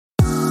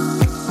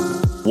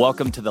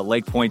Welcome to the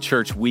Lake Point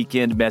Church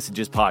Weekend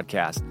Messages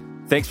Podcast.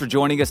 Thanks for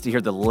joining us to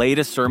hear the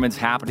latest sermons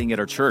happening at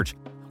our church.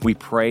 We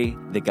pray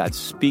that God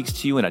speaks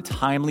to you in a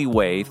timely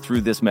way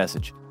through this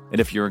message.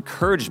 And if you're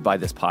encouraged by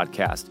this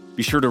podcast,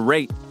 be sure to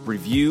rate,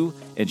 review,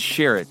 and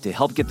share it to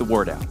help get the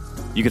word out.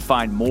 You can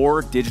find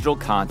more digital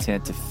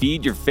content to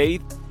feed your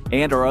faith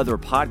and our other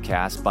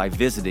podcasts by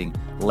visiting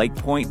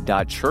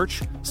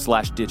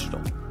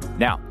lakepoint.church/digital.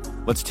 Now,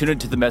 let's tune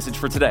into the message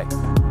for today.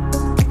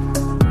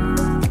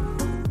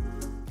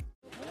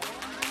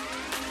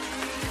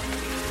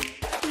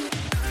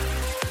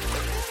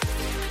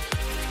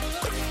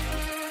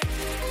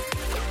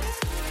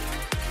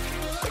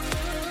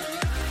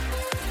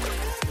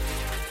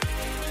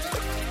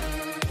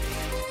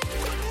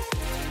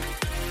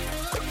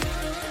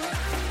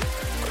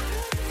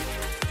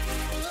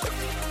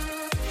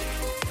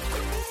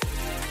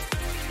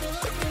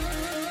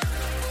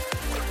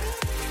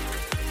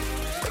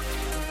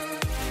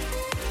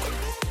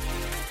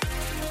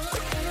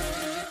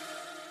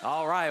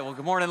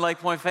 Good morning, Lake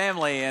Point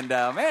family, and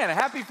man, a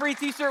happy free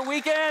t-shirt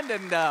weekend,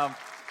 and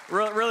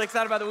really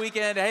excited about the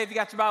weekend. Hey, if you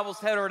got your Bibles,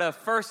 head over to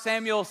 1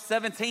 Samuel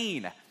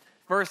 17.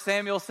 1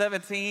 Samuel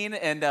 17,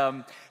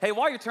 and hey,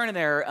 while you're turning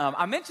there,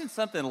 I mentioned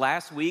something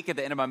last week at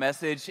the end of my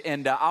message,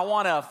 and I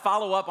want to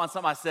follow up on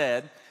something I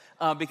said,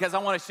 because I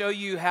want to show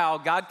you how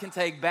God can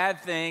take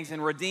bad things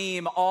and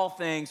redeem all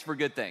things for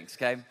good things,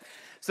 okay?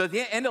 So at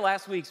the end of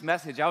last week's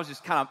message, I was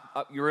just kind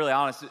of, you're really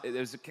honest, it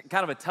was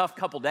kind of a tough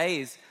couple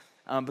days,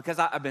 because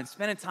I've been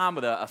spending time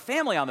with a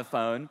family on the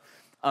phone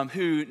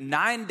who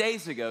 9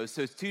 days ago,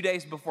 so it's 2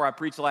 days before I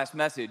preached the last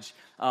message,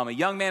 a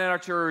young man in our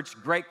church,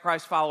 great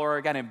Christ follower,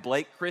 a guy named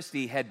Blake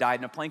Christie, had died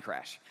in a plane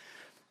crash.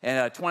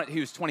 And he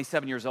was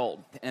 27 years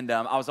old. And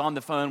I was on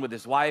the phone with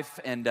his wife,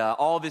 and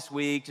all this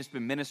week, just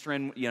been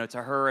ministering,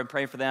 to her and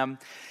praying for them.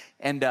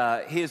 And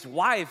his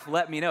wife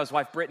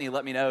Brittany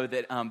let me know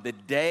that the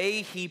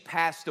day he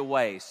passed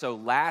away, so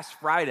last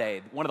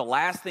Friday, one of the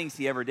last things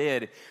he ever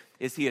did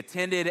is he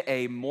attended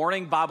a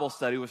morning Bible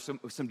study with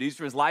some dudes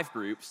from his life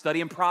group,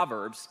 studying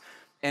Proverbs,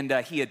 and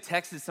he had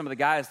texted some of the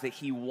guys that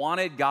he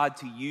wanted God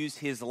to use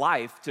his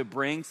life to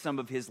bring some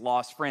of his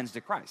lost friends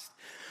to Christ.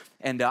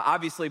 And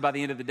obviously, by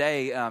the end of the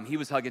day, he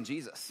was hugging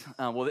Jesus.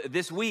 Well,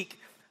 this week,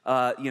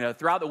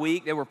 throughout the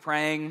week, they were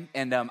praying,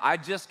 and I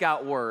just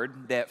got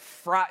word that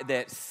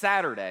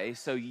Saturday,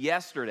 so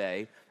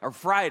yesterday, or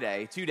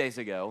Friday, 2 days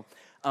ago,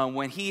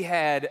 when he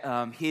had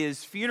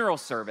his funeral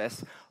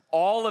service,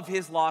 all of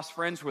his lost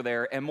friends were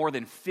there, and more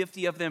than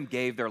 50 of them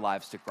gave their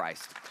lives to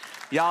Christ.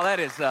 Y'all,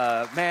 that is,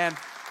 man,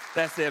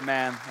 that's it,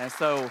 man. And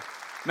so,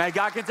 man,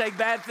 God can take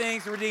bad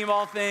things and redeem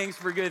all things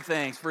for good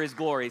things, for his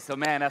glory. So,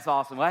 man, that's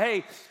awesome. Well,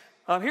 hey,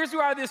 here's who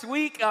we are this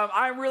week.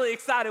 I'm really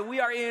excited. We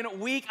are in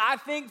week, I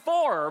think,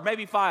 4 or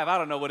maybe 5. I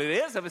don't know what it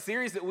is, of a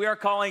series that we are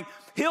calling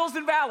Hills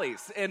and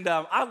Valleys. And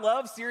I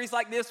love series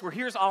like this where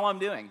here's all I'm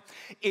doing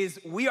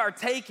is we are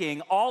taking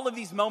all of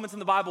these moments in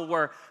the Bible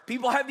where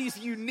people have these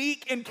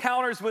unique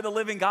encounters with a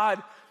living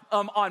God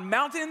on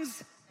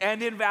mountains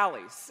and in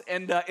valleys.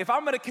 And if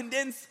I'm going to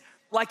condense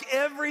like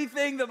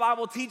everything the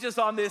Bible teaches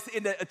on this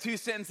into 2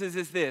 sentences,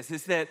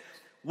 is that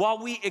while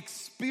we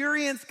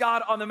experience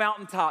God on the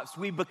mountaintops,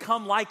 we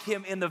become like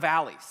him in the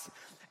valleys.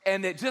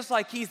 And that just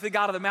like he's the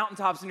God of the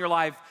mountaintops in your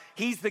life,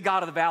 he's the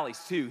God of the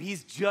valleys too.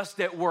 He's just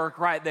at work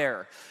right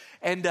there.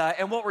 And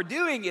what we're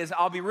doing is,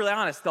 I'll be really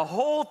honest, the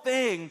whole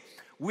thing,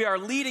 we are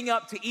leading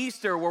up to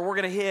Easter where we're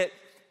going to hit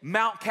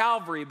Mount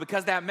Calvary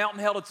because that mountain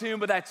held a tomb,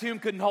 but that tomb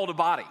couldn't hold a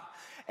body.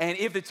 And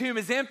if the tomb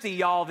is empty,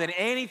 y'all, then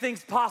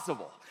anything's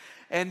possible.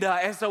 And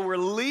so we're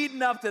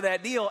leading up to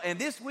that deal. And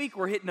this week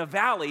we're hitting a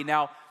valley.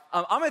 Now,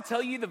 I'm going to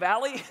tell you the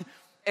valley,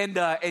 and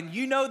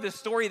you know the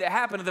story that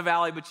happened in the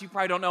valley, but you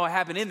probably don't know what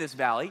happened in this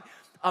valley.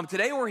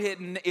 Today we're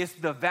hitting is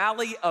the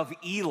Valley of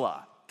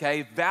Elah,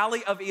 okay?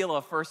 Valley of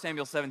Elah, 1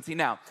 Samuel 17.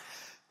 Now,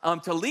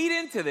 to lead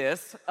into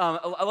this,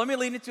 let me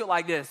lead into it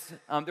like this.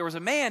 There was a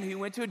man who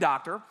went to a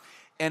doctor,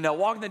 and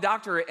walked in the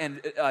doctor,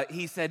 and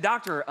he said,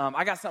 "Doctor,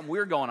 I got something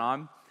weird going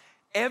on.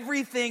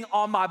 Everything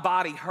on my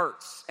body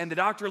hurts." And the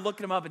doctor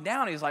looked him up and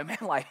down, and he was like, "Man,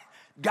 like,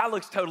 God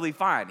looks totally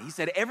fine." He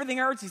said, "Everything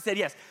hurts?" He said,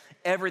 "Yes,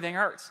 everything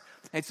hurts."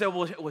 And so,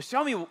 well,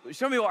 show me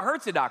what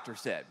hurts, the doctor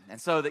said. And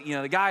so,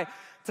 the guy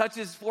touches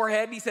his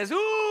forehead, and he says,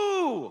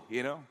 "Ooh,"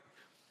 And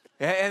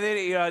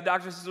then, the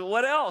doctor says, "Well,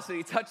 what else?" And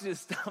he touches his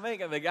stomach,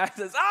 and the guy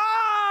says,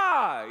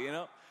 "Ah,"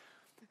 And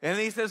then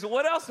he says,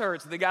 "What else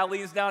hurts?" And the guy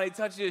leans down, and he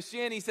touches his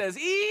shin, he says,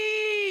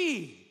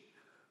 "Ee."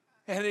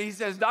 And then he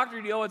says, "Doctor,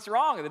 do you know what's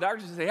wrong?" And the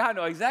doctor says, "Yeah, I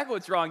know exactly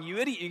what's wrong, you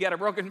idiot. You got a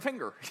broken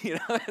finger."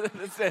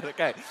 That's it,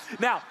 okay.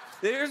 Now,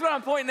 here's what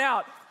I'm pointing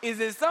out, is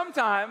that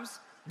sometimes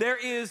there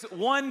is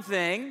one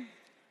thing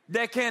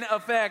that can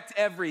affect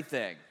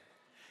everything.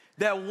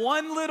 That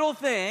one little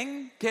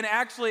thing can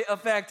actually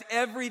affect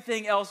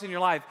everything else in your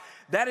life.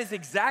 That is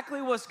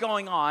exactly what's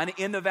going on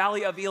in the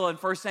Valley of Elah in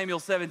 1 Samuel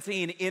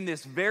 17 in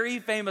this very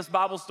famous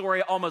Bible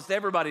story almost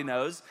everybody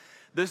knows,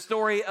 the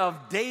story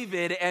of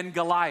David and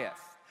Goliath.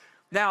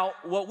 Now,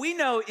 what we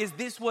know is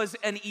this was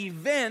an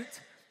event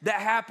that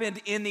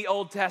happened in the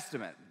Old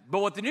Testament. But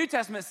what the New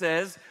Testament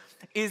says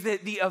is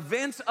that the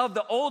events of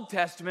the Old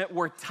Testament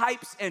were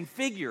types and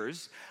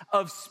figures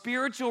of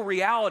spiritual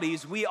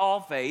realities we all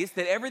face,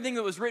 that everything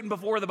that was written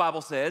before, the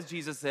Bible says,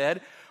 Jesus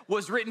said,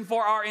 was written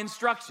for our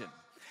instruction.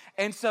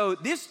 And so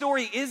this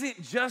story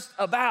isn't just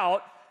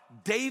about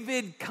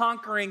David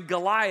conquering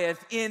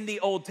Goliath in the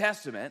Old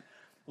Testament.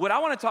 What I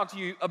want to talk to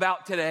you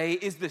about today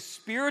is the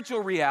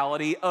spiritual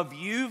reality of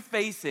you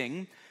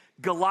facing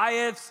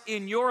Goliaths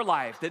in your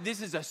life, that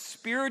this is a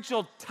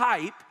spiritual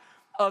type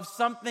of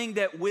something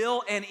that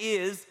will and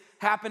is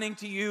happening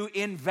to you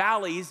in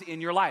valleys in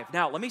your life.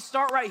 Now, let me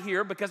start right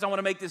here because I want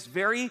to make this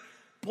very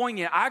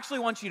poignant. I actually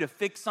want you to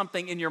fix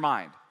something in your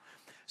mind.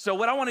 So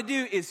what I want to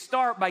do is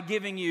start by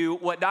giving you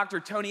what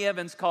Dr. Tony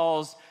Evans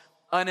calls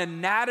an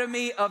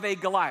anatomy of a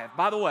Goliath.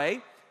 By the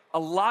way,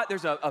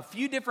 there's a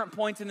few different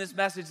points in this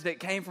message that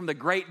came from the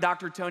great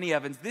Dr. Tony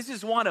Evans. This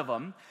is one of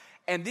them.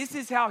 And this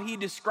is how he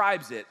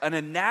describes it, an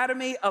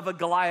anatomy of a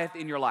Goliath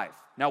in your life.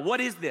 Now, what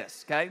is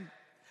this, okay?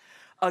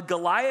 A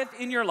Goliath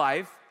in your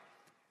life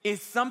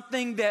is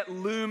something that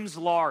looms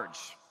large,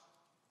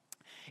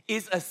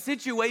 is a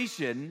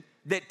situation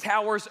that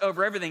towers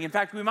over everything. In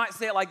fact, we might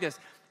say it like this.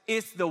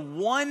 It's the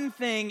one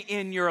thing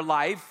in your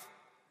life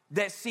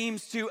that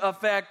seems to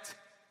affect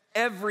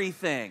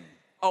everything,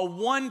 a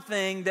one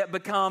thing that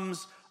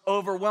becomes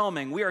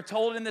overwhelming. We are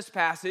told in this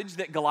passage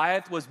that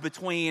Goliath was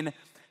between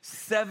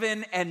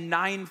 7 and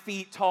 9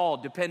 feet tall,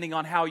 depending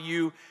on how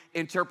you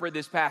interpret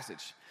this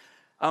passage.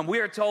 We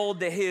are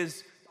told that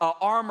his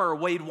armor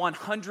weighed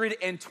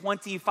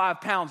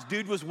 125 pounds.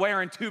 Dude was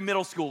wearing 2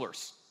 middle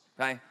schoolers,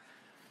 okay?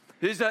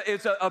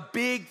 It's a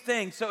big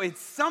thing. So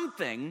it's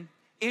something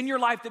in your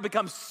life that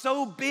becomes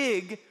so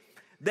big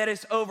that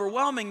it's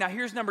overwhelming. Now,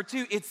 here's number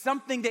 2. It's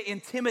something that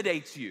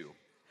intimidates you.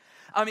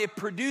 It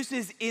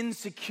produces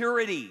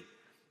insecurity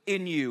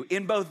in you.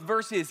 In both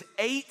verses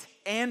 8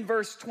 and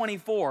verse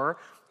 24,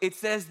 it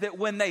says that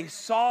when they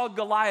saw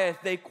Goliath,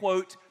 they,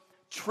 quote,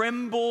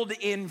 trembled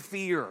in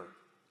fear.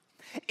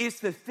 It's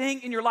the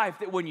thing in your life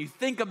that when you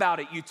think about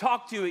it, you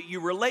talk to it, you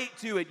relate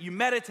to it, you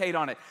meditate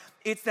on it.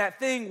 It's that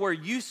thing where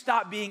you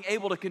stop being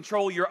able to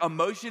control your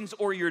emotions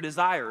or your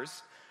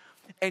desires,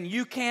 and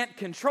you can't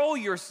control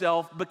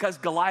yourself because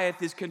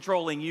Goliath is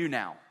controlling you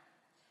now.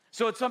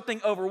 So it's something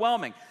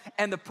overwhelming.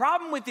 And the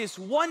problem with this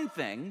one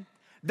thing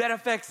that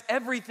affects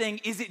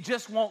everything is it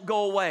just won't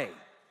go away.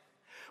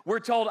 We're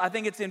told, I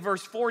think it's in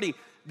verse 40,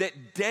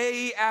 that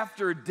day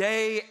after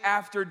day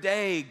after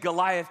day,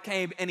 Goliath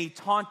came and he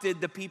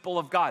taunted the people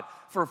of God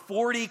for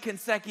 40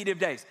 consecutive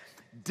days.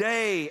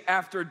 Day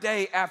after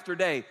day after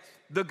day.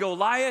 The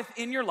Goliath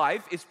in your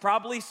life is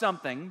probably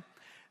something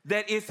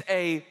that is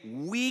a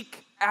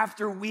week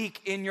after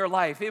week in your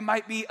life. It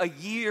might be a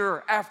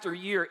year after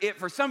year.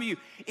 For some of you,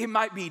 it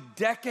might be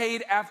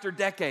decade after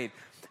decade,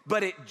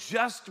 but it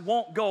just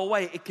won't go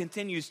away. It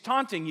continues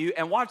taunting you.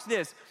 And watch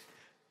this.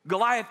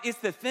 Goliath is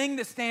the thing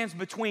that stands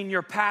between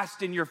your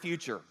past and your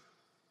future.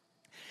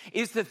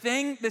 It's the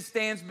thing that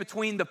stands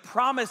between the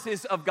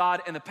promises of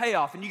God and the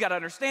payoff. And you got to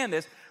understand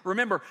this.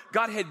 Remember,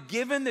 God had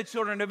given the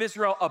children of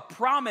Israel a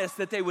promise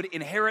that they would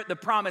inherit the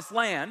promised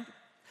land.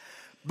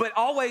 But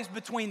always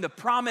between the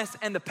promise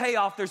and the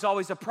payoff, there's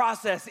always a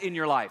process in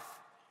your life.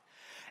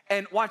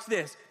 And watch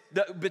this.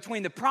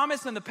 Between the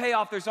promise and the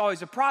payoff, there's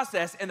always a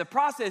process. And the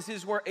process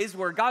is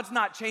where God's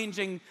not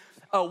changing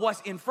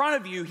what's in front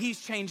of you. He's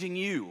changing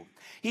you.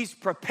 He's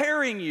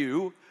preparing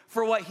you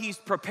for what he's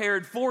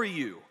prepared for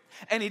you.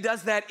 And he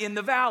does that in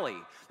the valley.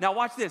 Now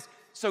watch this.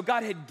 So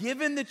God had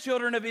given the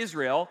children of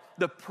Israel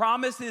the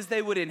promises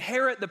they would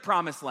inherit the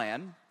promised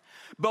land.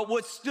 But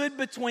what stood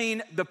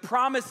between the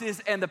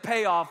promises and the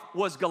payoff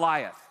was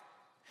Goliath.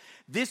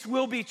 This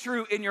will be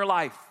true in your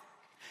life.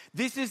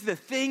 This is the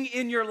thing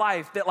in your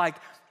life that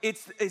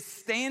it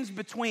stands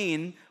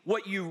between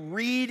what you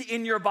read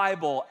in your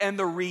Bible and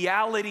the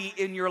reality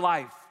in your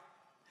life.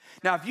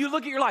 Now, if you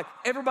look at your life,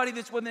 everybody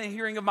that's within the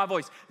hearing of my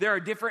voice, there are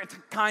different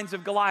kinds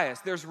of Goliaths.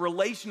 There's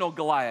relational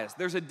Goliaths.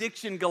 There's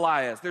addiction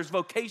Goliaths. There's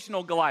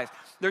vocational Goliaths.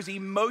 There's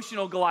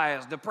emotional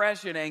Goliaths,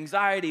 depression,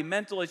 anxiety,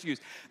 mental issues.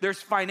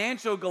 There's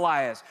financial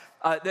Goliaths.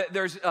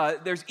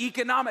 There's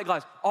economic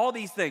Goliaths, all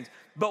these things.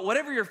 But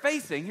whatever you're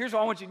facing, here's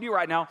what I want you to do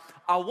right now.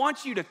 I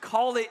want you to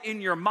call it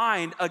in your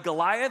mind a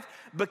Goliath,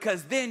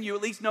 because then you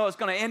at least know it's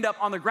going to end up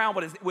on the ground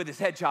with his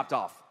head chopped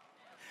off.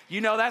 You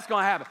know that's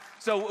going to happen.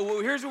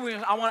 So here's what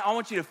I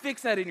want you to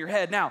fix that in your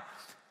head. Now,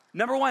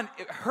 number one,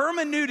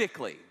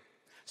 hermeneutically.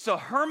 So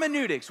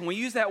hermeneutics, when we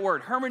use that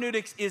word,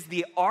 hermeneutics is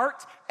the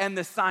art and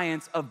the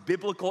science of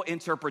biblical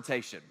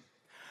interpretation.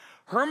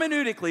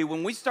 Hermeneutically,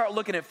 when we start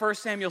looking at 1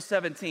 Samuel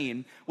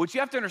 17, what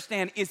you have to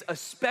understand is,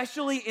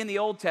 especially in the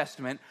Old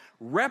Testament,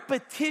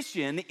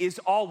 repetition is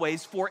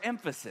always for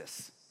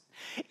emphasis.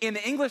 In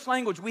the English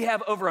language, we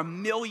have over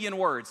 1 million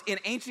words. In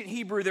ancient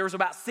Hebrew, there was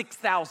about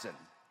 6,000.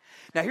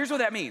 Now, here's what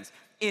that means.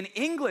 In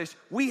English,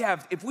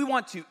 if we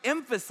want to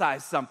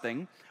emphasize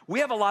something, we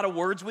have a lot of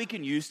words we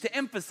can use to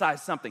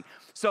emphasize something.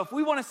 So if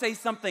we want to say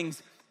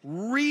something's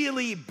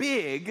really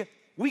big,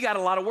 we got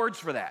a lot of words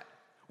for that.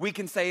 We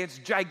can say it's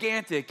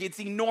gigantic, it's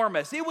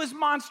enormous, it was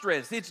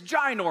monstrous, it's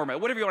ginormous,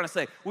 whatever you want to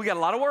say. We got a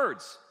lot of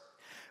words.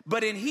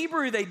 But in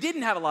Hebrew, they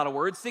didn't have a lot of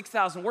words,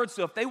 6,000 words.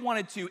 So if they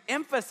wanted to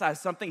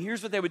emphasize something,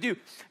 here's what they would do.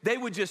 They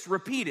would just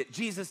repeat it.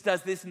 Jesus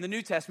does this in the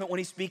New Testament when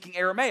he's speaking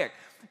Aramaic.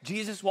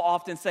 Jesus will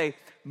often say,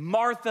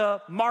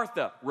 Martha,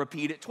 Martha,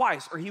 repeat it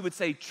twice. Or he would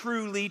say,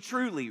 truly,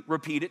 truly,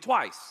 repeat it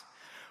twice.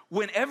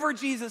 Whenever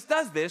Jesus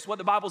does this, what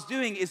the Bible's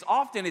doing is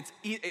often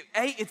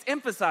it's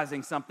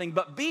emphasizing something,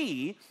 but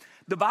B,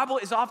 the Bible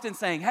is often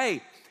saying,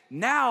 hey,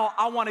 now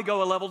I want to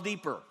go a level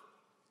deeper.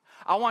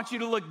 I want you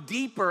to look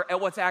deeper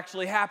at what's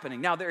actually happening.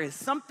 Now, there is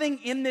something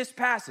in this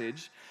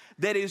passage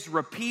that is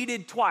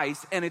repeated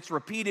twice, and it's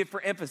repeated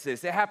for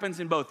emphasis. It happens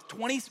in both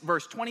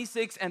verse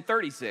 26 and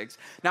 36.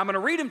 Now, I'm going to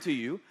read them to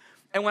you,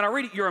 and when I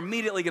read it, you're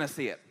immediately going to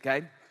see it,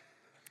 okay?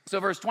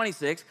 So verse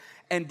 26,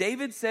 and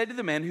David said to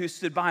the men who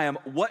stood by him,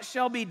 what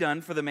shall be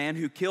done for the man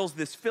who kills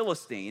this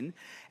Philistine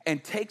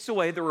and takes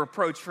away the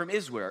reproach from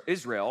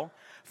Israel?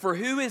 For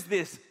who is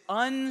this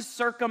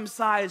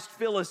uncircumcised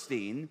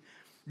Philistine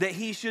that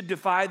he should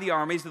defy the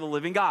armies of the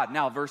living God?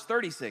 Now, verse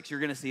 36, you're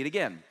going to see it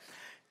again.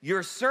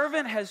 Your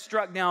servant has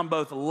struck down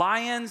both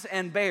lions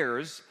and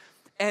bears,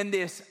 and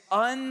this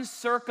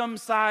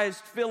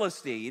uncircumcised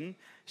Philistine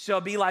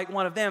shall be like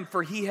one of them,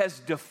 for he has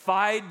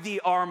defied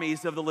the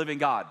armies of the living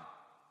God.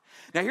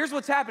 Now, here's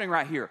what's happening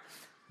right here.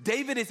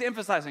 David is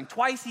emphasizing,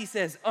 twice he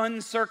says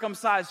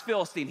uncircumcised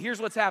Philistine. Here's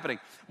what's happening.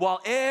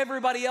 While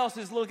everybody else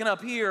is looking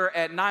up here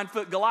at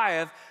 9-foot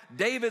Goliath,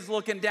 David's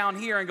looking down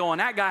here and going,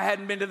 that guy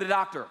hadn't been to the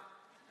doctor.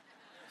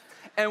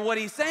 And what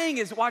he's saying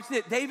is, watch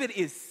this, David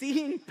is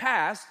seeing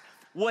past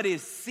what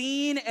is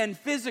seen and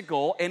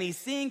physical, and he's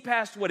seeing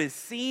past what is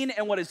seen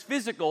and what is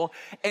physical,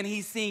 and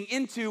he's seeing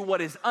into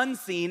what is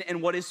unseen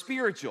and what is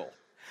spiritual.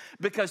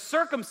 Because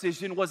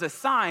circumcision was a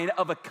sign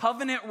of a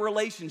covenant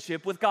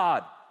relationship with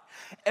God.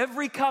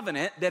 Every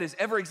covenant that has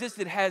ever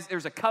existed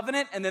there's a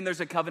covenant and then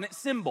there's a covenant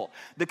symbol.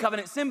 The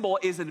covenant symbol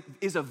is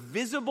a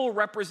visible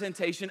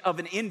representation of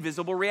an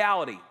invisible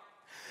reality.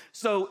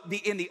 So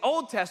in the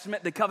Old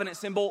Testament, the covenant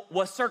symbol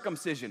was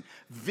circumcision,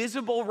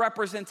 visible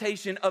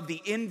representation of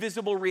the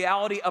invisible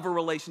reality of a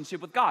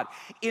relationship with God.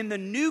 In the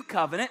New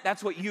Covenant,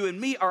 that's what you and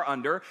me are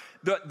under,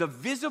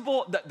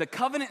 the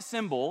covenant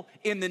symbol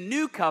in the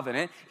New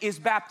Covenant is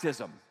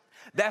baptism.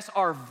 That's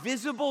our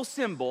visible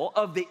symbol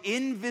of the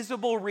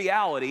invisible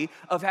reality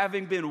of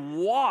having been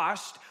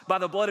washed by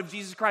the blood of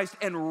Jesus Christ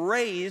and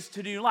raised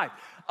to new life.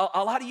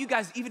 A lot of you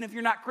guys, even if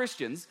you're not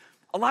Christians,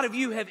 a lot of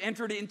you have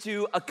entered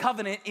into a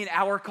covenant in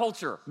our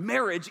culture.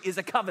 Marriage is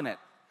a covenant.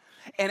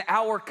 And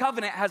our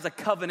covenant has a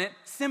covenant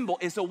symbol.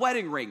 It's a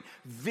wedding ring,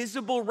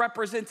 visible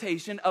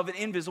representation of an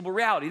invisible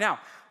reality. Now,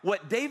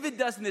 what David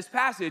does in this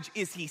passage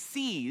is he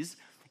sees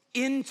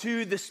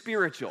into the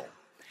spiritual.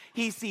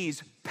 He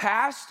sees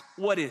past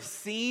what is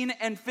seen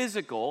and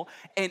physical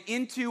and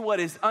into what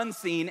is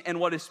unseen and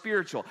what is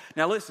spiritual.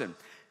 Now listen,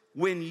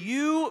 when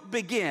you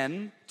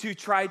begin to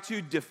try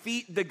to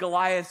defeat the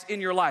Goliaths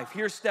in your life,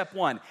 here's step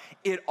one.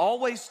 It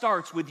always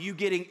starts with you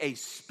getting a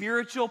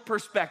spiritual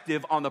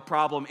perspective on the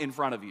problem in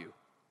front of you.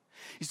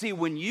 You see,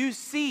 when you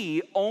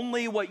see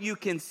only what you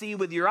can see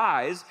with your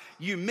eyes,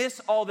 you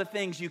miss all the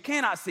things you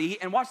cannot see.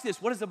 And watch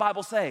this, what does the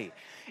Bible say?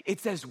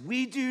 It says,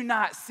 we do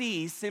not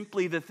see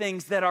simply the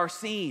things that are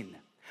seen.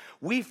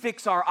 We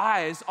fix our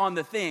eyes on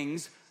the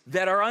things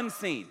that are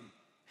unseen.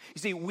 You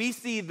see, we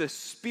see the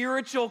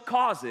spiritual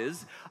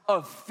causes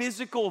of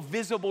physical,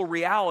 visible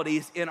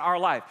realities in our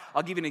life.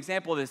 I'll give you an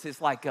example of this.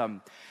 It's like,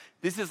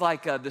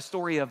 the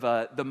story of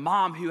the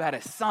mom who had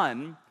a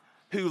son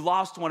who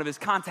lost one of his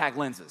contact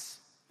lenses.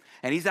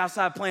 And he's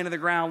outside playing in the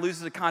ground,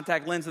 loses a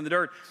contact lens in the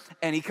dirt.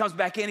 And he comes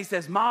back in, he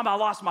says, Mom, I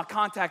lost my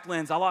contact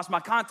lens. I lost my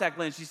contact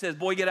lens. She says,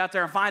 boy, get out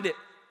there and find it.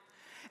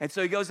 And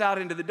so he goes out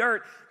into the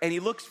dirt and he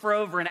looks for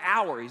over an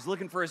hour. He's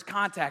looking for his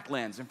contact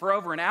lens. And for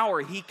over an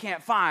hour, he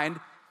can't find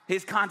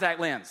his contact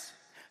lens.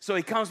 So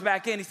he comes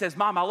back in, he says,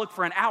 Mom, I looked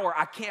for an hour,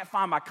 I can't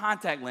find my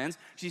contact lens.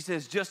 She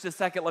says, just a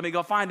second, let me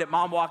go find it.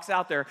 Mom walks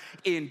out there.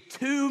 In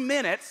 2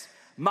 minutes,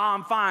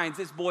 Mom finds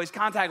this boy's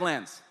contact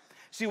lens.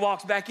 She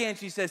walks back in,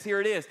 she says, here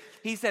it is.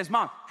 He says,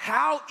 Mom,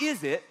 how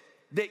is it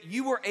that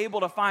you were able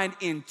to find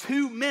in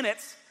 2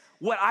 minutes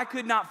what I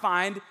could not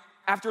find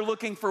after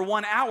looking for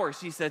 1 hour?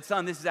 She said,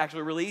 son, this is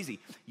actually really easy.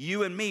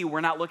 You and me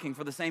were not looking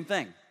for the same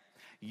thing.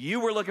 You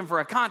were looking for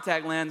a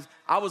contact lens.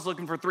 I was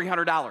looking for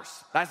 $300.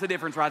 That's the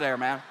difference right there,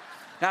 man.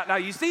 Now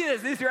you see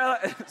this,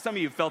 some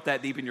of you felt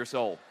that deep in your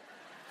soul.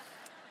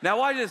 Now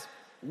watch this.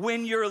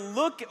 When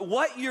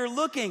what you're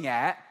looking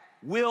at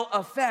will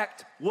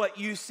affect what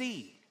you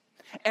see.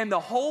 And the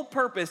whole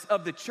purpose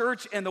of the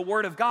church and the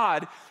Word of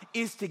God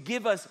is to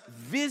give us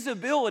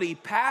visibility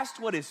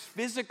past what is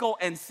physical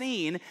and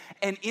seen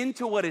and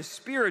into what is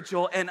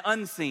spiritual and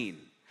unseen.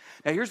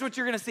 Now here's what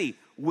you're gonna see.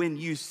 When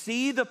you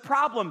see the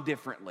problem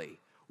differently,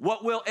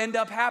 what will end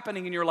up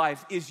happening in your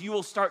life is you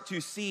will start to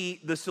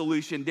see the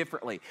solution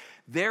differently.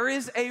 There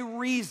is a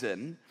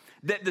reason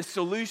that the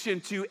solution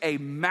to a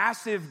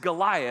massive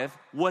Goliath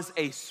was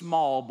a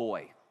small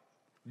boy.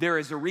 There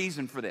is a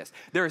reason for this.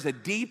 There is a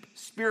deep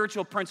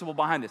spiritual principle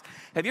behind this.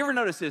 Have you ever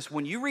noticed this?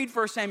 When you read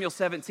 1 Samuel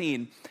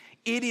 17,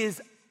 it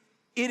is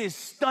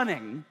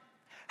stunning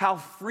how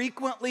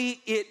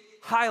frequently it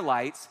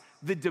highlights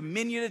the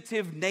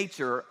diminutive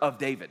nature of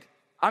David.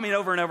 I mean,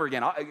 over and over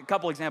again. A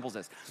couple examples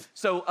of this.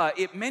 So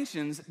it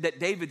mentions that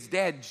David's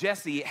dad,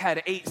 Jesse,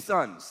 had 8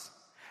 sons,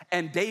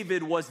 and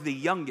David was the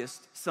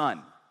youngest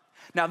son.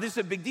 Now, this is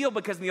a big deal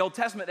because in the Old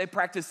Testament, they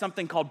practiced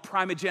something called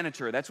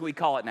primogeniture. That's what we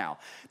call it now.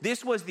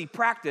 This was the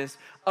practice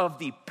of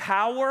the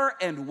power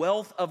and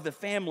wealth of the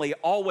family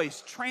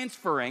always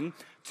transferring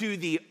to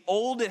the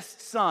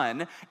oldest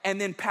son, and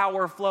then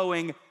power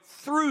flowing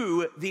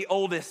through the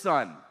oldest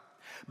son.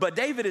 But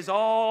David is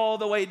all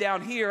the way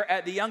down here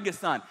at the youngest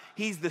son.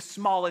 He's the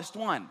smallest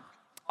one.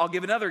 I'll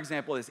give another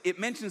example of this. It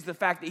mentions the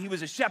fact that he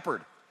was a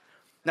shepherd.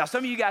 Now,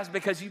 some of you guys,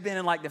 because you've been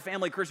in like the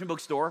family Christian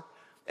bookstore,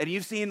 and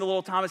you've seen the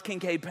little Thomas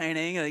Kincaid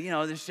painting,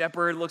 the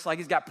shepherd looks like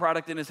he's got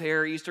product in his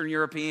hair, Eastern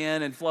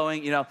European and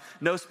flowing,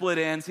 no split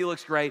ends. He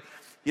looks great.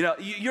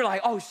 You're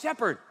like, oh,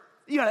 shepherd.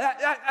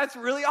 That's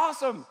really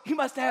awesome. He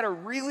must have had a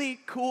really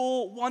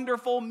cool,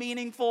 wonderful,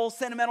 meaningful,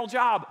 sentimental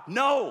job.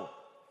 No.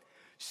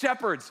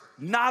 Shepherds,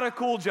 not a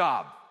cool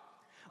job.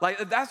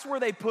 Like, that's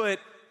where they put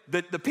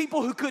the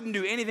people who couldn't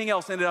do anything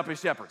else ended up as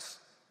shepherds.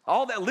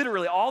 All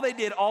they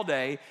did all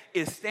day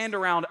is stand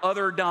around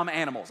other dumb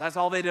animals. That's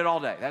all they did all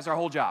day. That's their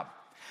whole job.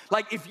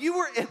 Like, if you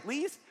were at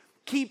least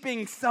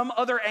keeping some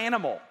other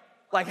animal,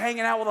 like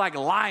hanging out with like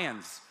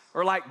lions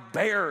or like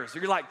bears, or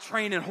you're like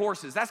training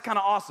horses, that's kind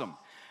of awesome.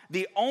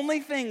 The only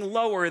thing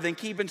lower than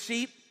keeping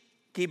sheep,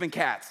 keeping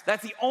cats.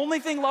 That's the only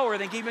thing lower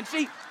than keeping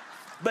sheep.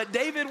 But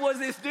David was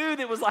this dude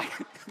that was like,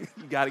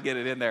 you got to get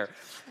it in there.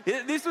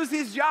 This was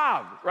his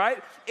job,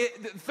 right?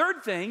 The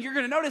third thing you're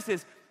going to notice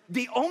is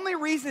the only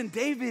reason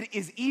David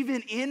is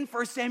even in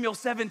 1 Samuel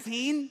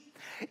 17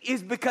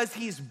 is because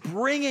he's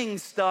bringing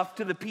stuff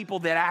to the people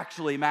that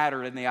actually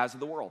mattered in the eyes of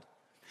the world.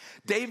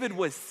 David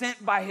was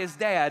sent by his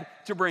dad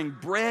to bring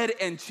bread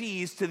and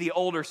cheese to the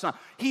older son.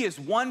 He is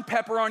one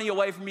pepperoni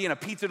away from being a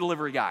pizza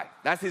delivery guy.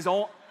 That's his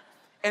own.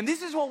 And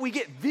this is what we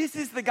get. This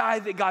is the guy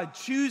that God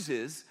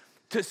chooses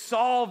to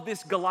solve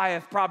this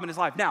Goliath problem in his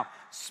life. Now,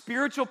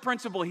 spiritual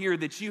principle here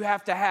that you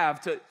have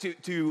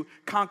to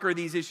conquer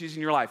these issues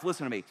in your life.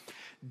 Listen to me.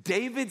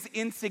 David's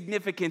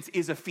insignificance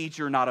is a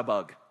feature, not a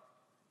bug.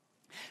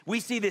 We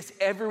see this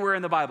everywhere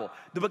in the Bible.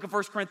 The book of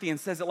 1 Corinthians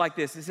says it like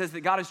this. It says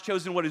that God has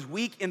chosen what is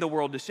weak in the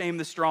world to shame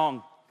the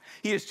strong.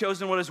 He has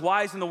chosen what is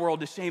wise in the world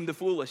to shame the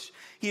foolish.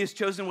 He has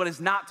chosen what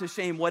is not to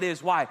shame what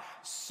is. Why?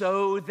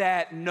 So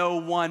that no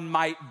one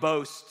might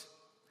boast.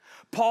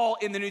 Paul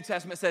in the New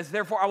Testament says,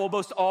 therefore I will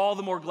boast all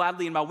the more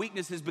gladly in my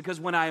weaknesses, because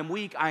when I am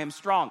weak, I am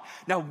strong.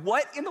 Now,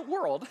 what in the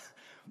world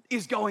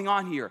is going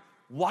on here?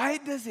 Why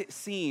does it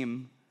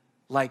seem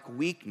like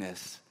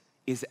weakness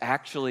is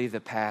actually the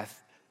path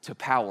to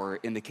power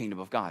in the kingdom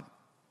of God?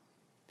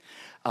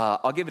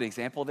 I'll give an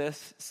example of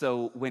this.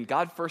 So when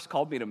God first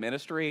called me to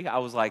ministry, I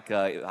was like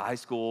high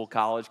school,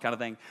 college kind of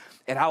thing.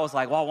 And I was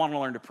like, well, I want to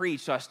learn to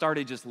preach. So I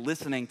started just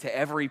listening to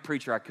every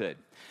preacher I could.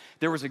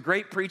 There was a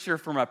great preacher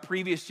from a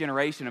previous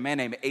generation, a man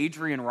named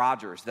Adrian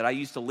Rogers, that I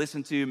used to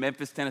listen to,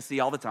 Memphis,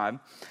 Tennessee, all the time.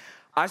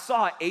 I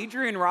saw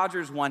Adrian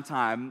Rogers one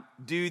time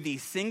do the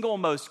single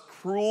most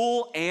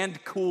cruel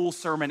and cool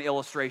sermon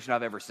illustration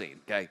I've ever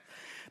seen, okay?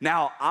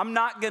 Now, I'm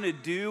not going to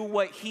do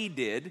what he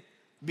did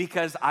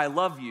because I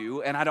love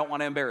you and I don't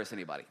want to embarrass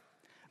anybody.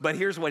 But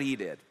here's what he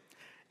did.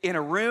 In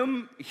a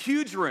room,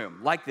 huge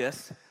room like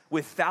this,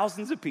 with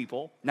thousands of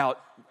people. Now,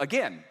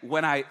 again,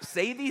 when I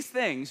say these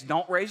things,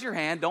 don't raise your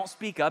hand, don't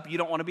speak up. You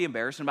don't want to be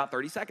embarrassed in about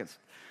 30 seconds.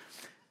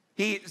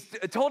 He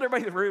told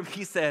everybody in the room,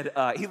 he said,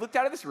 he looked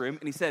out of this room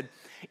and he said,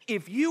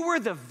 if you were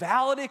the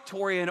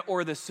valedictorian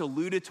or the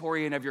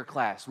salutatorian of your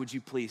class, would you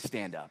please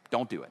stand up?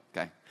 Don't do it,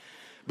 okay?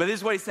 But this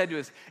is what he said to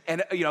us,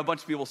 and a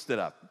bunch of people stood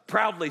up,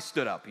 proudly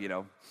stood up,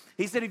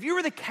 He said, if you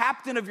were the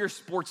captain of your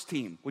sports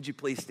team, would you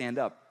please stand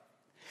up?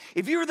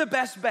 If you were the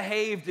best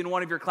behaved in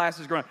one of your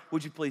classes growing up,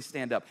 would you please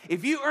stand up?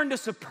 If you earned a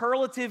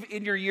superlative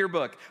in your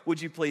yearbook, would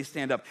you please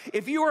stand up?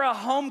 If you were a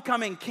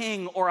homecoming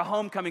king or a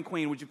homecoming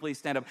queen, would you please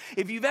stand up?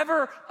 If you've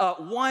ever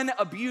won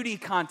a beauty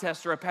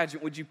contest or a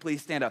pageant, would you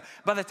please stand up?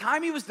 By the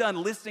time he was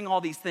done listing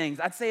all these things,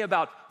 I'd say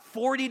about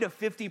 40 to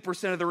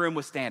 50% of the room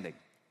was standing.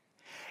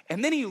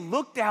 And then he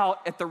looked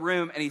out at the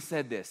room and he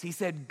said this. He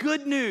said,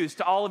 good news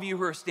to all of you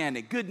who are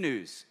standing. Good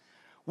news.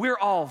 We're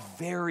all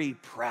very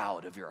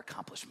proud of your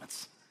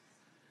accomplishments.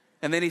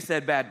 And then he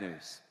said, bad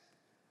news.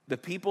 The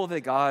people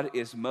that God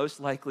is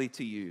most likely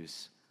to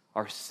use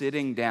are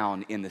sitting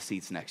down in the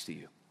seats next to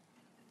you.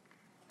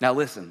 Now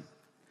listen,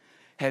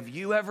 have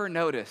you ever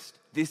noticed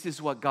this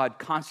is what God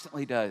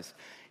constantly does?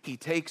 He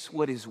takes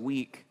what is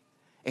weak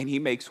and he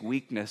makes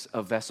weakness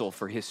a vessel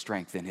for his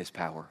strength and his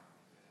power.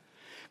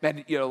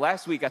 Man,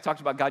 last week I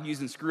talked about God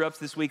using screw-ups.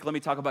 This week, let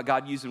me talk about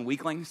God using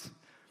weaklings.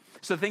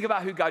 So think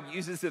about who God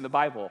uses in the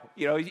Bible.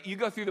 You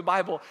go through the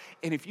Bible,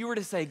 and if you were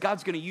to say,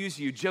 God's going to use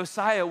you,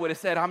 Josiah would have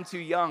said, I'm too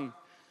young.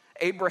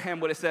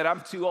 Abraham would have said,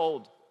 I'm too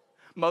old.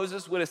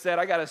 Moses would have said,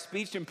 I got a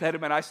speech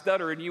impediment. I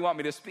stutter, and you want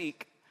me to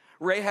speak.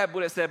 Rahab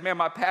would have said, man,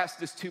 my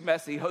past is too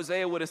messy.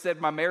 Hosea would have said,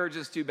 my marriage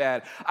is too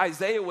bad.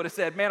 Isaiah would have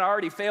said, man, I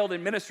already failed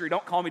in ministry.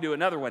 Don't call me to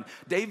another one.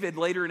 David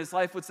later in his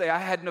life would say, I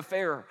had an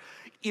affair.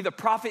 The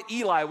prophet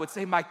Eli would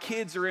say, my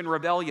kids are in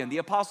rebellion. The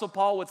apostle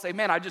Paul would say,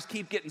 man, I just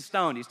keep getting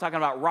stoned. He's talking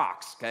about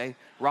rocks, okay?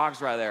 Rocks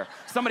right there.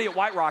 Somebody at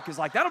White Rock is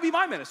like, that'll be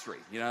my ministry.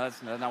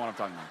 That's not what I'm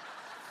talking about.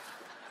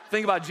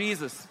 Think about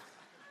Jesus.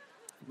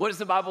 What does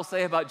the Bible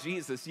say about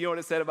Jesus? You know what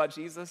it said about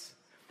Jesus?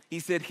 He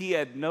said he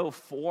had no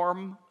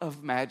form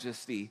of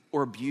majesty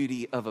or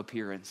beauty of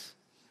appearance.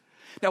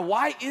 Now,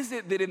 why is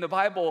it that in the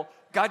Bible,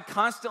 God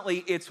constantly,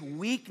 its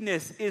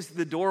weakness is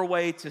the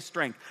doorway to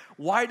strength?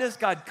 Why does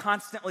God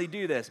constantly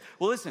do this?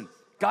 Well, listen,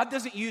 God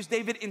doesn't use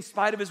David in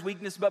spite of his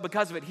weakness, but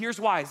because of it. Here's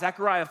why.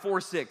 Zechariah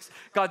 4:6.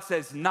 God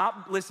says,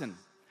 not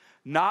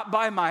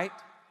by might,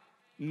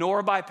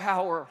 nor by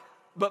power,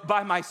 but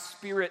by my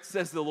spirit,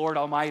 says the Lord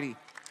Almighty.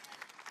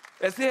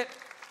 That's it.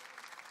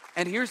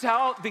 And here's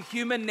how the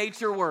human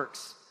nature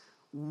works.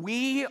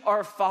 We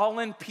are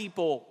fallen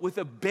people with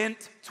a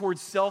bent towards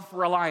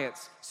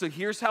self-reliance. So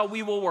here's how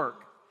we will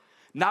work.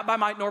 Not by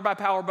might nor by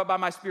power, but by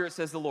my spirit,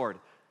 says the Lord.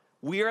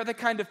 We are the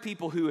kind of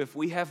people who, if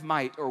we have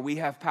might or we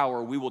have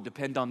power, we will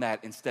depend on that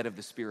instead of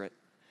the Spirit.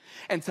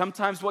 And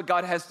sometimes what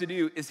God has to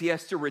do is he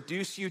has to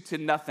reduce you to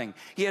nothing.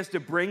 He has to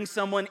bring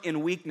someone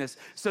in weakness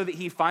so that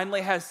he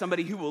finally has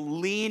somebody who will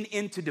lean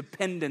into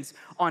dependence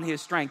on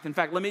his strength. In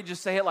fact, let me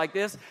just say it like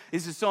this.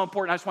 This is so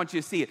important. I just want you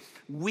to see it.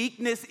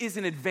 Weakness is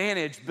an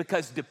advantage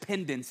because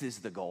dependence is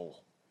the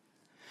goal.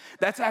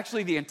 That's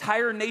actually the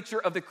entire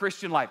nature of the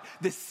Christian life.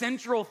 The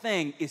central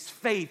thing is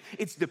faith.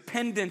 It's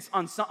dependence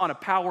on a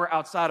power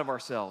outside of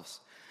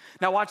ourselves.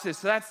 Now watch this.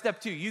 So that's step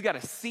 2. You got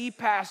to see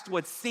past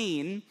what's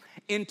seen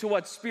into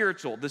what's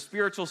spiritual, the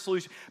spiritual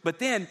solution. But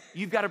then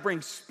you've got to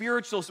bring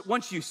spiritual.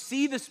 Once you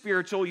see the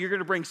spiritual, you're going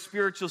to bring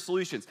spiritual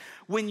solutions.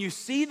 When you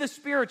see the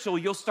spiritual,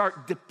 you'll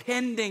start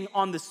depending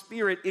on the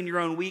Spirit in your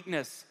own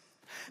weakness.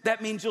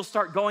 That means you'll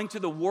start going to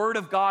the Word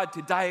of God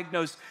to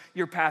diagnose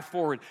your path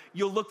forward.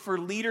 You'll look for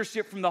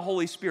leadership from the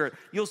Holy Spirit.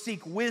 You'll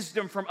seek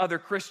wisdom from other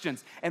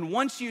Christians. And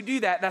once you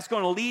do that, that's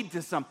going to lead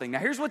to something. Now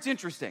here's what's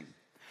interesting.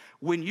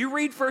 When you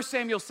read 1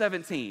 Samuel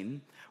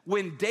 17,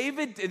 when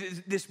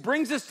David, this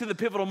brings us to the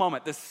pivotal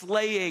moment, the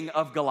slaying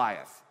of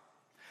Goliath.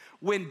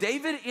 When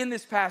David in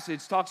this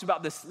passage talks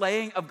about the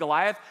slaying of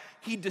Goliath,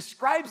 he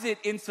describes it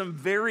in some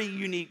very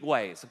unique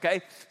ways,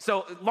 okay?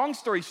 So long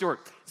story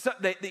short,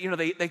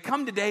 they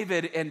come to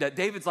David and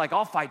David's like,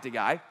 I'll fight the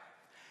guy.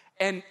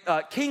 And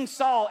King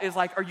Saul is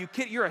like, are you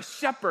kidding? You're a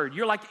shepherd.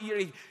 You're like,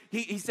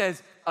 he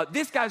says,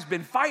 this guy's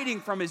been fighting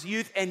from his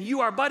youth and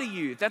you are but a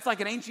youth. That's like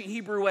an ancient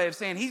Hebrew way of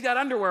saying he's got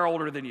underwear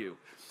older than you.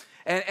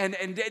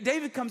 And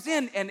David comes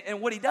in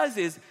and what he does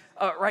is,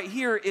 right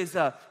here is,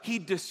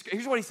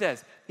 here's what he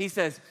says. He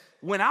says,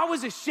 when I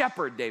was a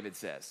shepherd, David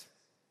says,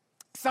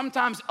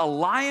 sometimes a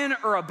lion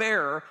or a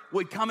bear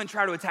would come and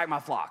try to attack my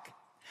flock.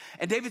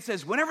 And David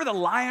says, whenever the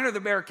lion or the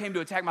bear came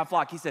to attack my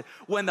flock, he said,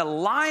 when the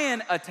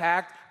lion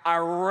attacked, I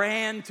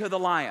ran to the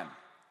lion.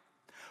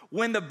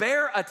 When the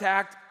bear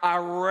attacked, I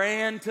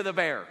ran to the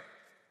bear.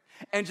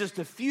 And just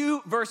a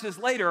few verses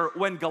later,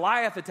 when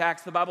Goliath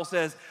attacks, the Bible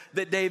says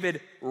that David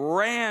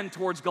ran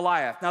towards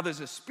Goliath. Now, there's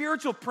a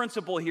spiritual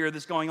principle here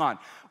that's going on.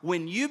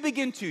 When you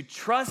begin to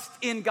trust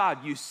in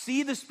God, you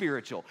see the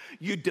spiritual,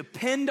 you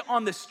depend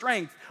on the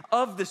strength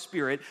of the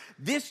Spirit,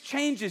 this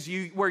changes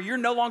you where you're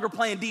no longer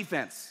playing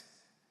defense.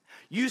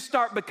 You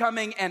start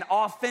becoming an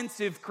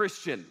offensive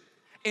Christian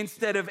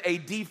instead of a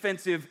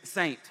defensive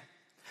saint.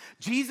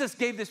 Jesus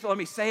gave this, let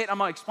me say it, I'm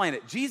going to explain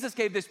it. Jesus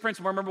gave this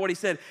principle. Remember what he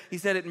said? He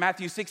said it in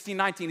Matthew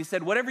 16:19. He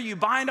said, whatever you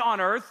bind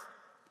on earth,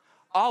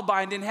 I'll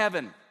bind in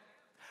heaven.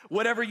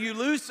 Whatever you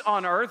loose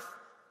on earth,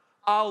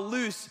 I'll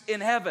loose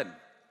in heaven.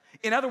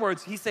 In other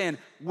words, he's saying,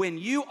 when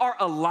you are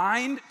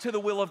aligned to the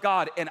will of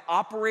God and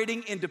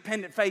operating in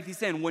dependent faith, he's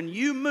saying, when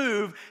you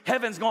move,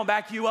 heaven's going to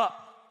back you up.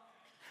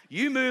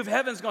 You move,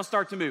 heaven's going to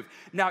start to move.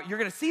 Now, you're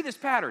going to see this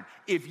pattern.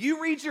 If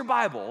you read your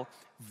Bible,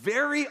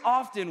 very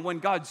often when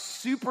God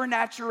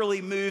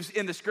supernaturally moves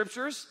in the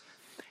scriptures,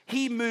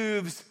 he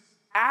moves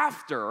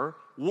after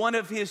one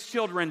of his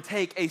children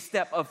take a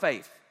step of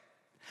faith.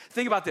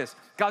 Think about this.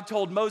 God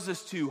told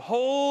Moses to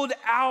hold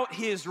out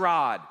his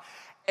rod.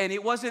 And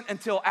it wasn't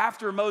until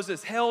after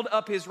Moses held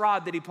up his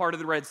rod that he parted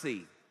the Red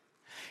Sea.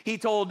 He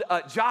told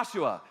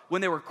Joshua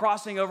when they were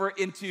crossing over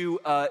into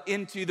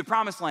the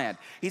promised land,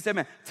 he said,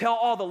 man, tell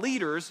all the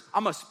leaders,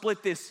 I'm going to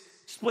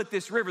split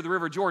this river, the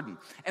River Jordan.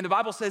 And the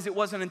Bible says it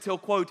wasn't until,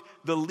 quote,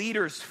 the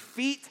leaders'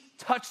 feet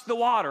touched the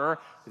water,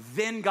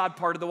 then God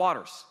parted the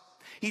waters.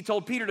 He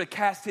told Peter to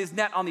cast his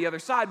net on the other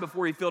side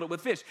before he filled it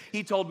with fish.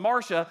 He told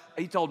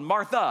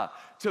Martha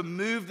to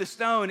move the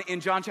stone in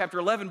John chapter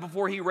 11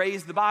 before he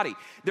raised the body.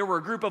 There were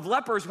a group of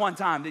lepers one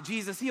time that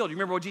Jesus healed. You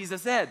remember what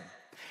Jesus said?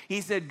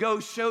 He said, go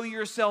show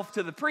yourself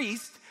to the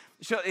priest.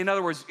 In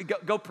other words,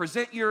 go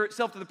present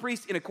yourself to the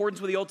priest in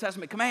accordance with the Old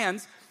Testament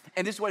commands.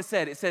 And this is what it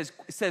said. It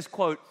says,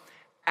 quote,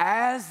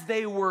 as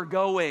they were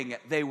going,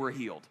 they were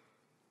healed.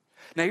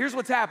 Now here's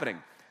what's happening.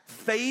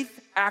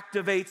 Faith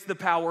activates the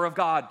power of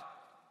God.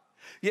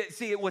 Yeah,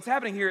 see, what's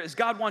happening here is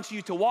God wants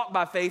you to walk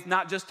by faith,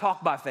 not just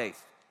talk by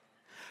faith.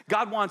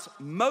 God wants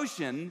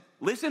motion,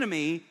 listen to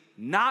me,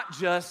 not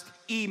just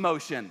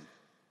emotion.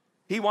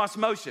 He wants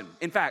motion.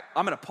 In fact,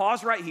 I'm gonna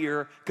pause right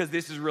here because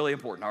this is really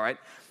important, all right?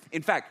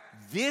 In fact,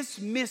 this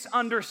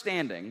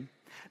misunderstanding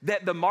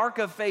that the mark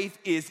of faith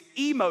is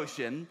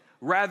emotion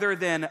rather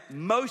than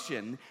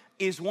motion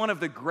is one of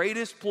the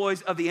greatest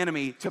ploys of the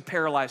enemy to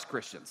paralyze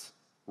Christians.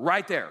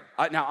 Right there.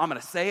 Now, I'm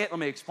gonna say it, let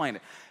me explain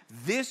it.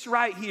 This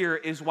right here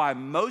is why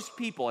most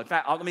people, in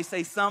fact, let me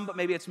say some, but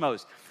maybe it's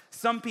most.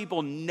 Some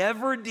people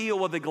never deal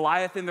with a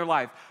Goliath in their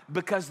life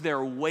because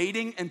they're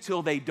waiting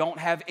until they don't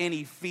have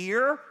any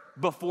fear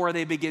before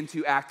they begin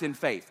to act in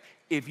faith.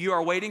 If you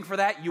are waiting for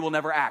that, you will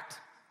never act.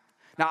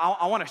 Now,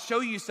 I wanna show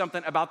you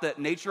something about the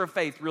nature of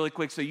faith really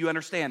quick so you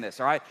understand this,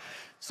 all right?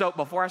 So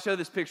before I show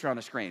this picture on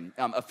the screen,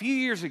 a few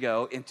years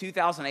ago in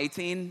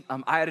 2018,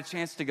 I had a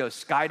chance to go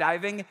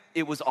skydiving.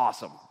 It was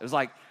awesome. It was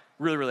like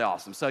really, really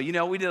awesome. So, you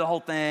know, we did the whole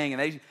thing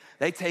and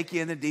they take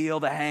you in the deal,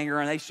 the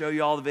hangar, and they show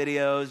you all the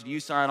videos, you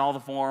sign all the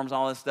forms,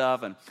 all this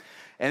stuff. And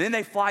then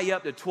they fly you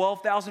up to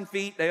 12,000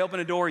 feet. They open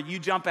a door, you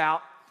jump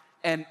out.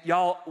 And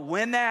y'all,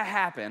 when that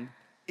happened,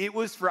 it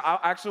was I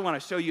actually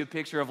want to show you a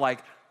picture of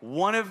like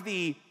one of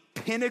the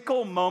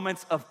pinnacle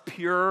moments of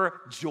pure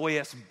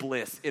joyous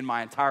bliss in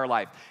my entire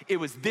life. It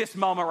was this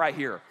moment right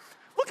here.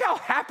 Look how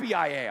happy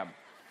I am.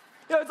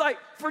 You know, it's like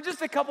for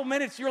just a couple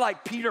minutes, you're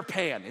like Peter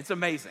Pan. It's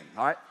amazing,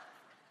 all right?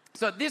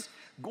 So this,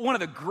 one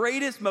of the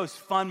greatest, most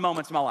fun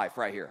moments of my life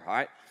right here, all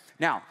right?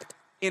 Now,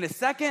 in a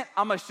second,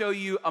 I'm gonna show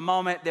you a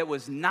moment that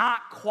was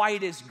not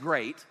quite as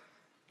great.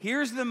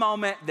 Here's the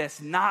moment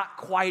that's not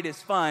quite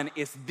as fun.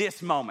 It's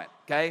this moment,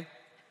 okay?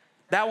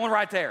 That one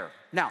right there.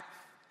 Now,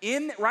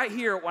 right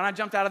here, when I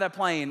jumped out of that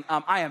plane,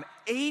 I am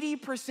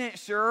 80%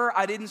 sure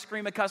I didn't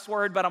scream a cuss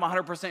word, but I'm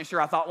 100% sure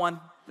I thought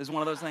one. This is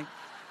one of those things.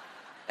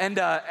 And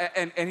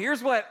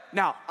here's what,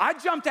 now, I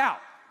jumped out.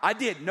 I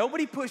did.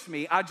 Nobody pushed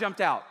me. I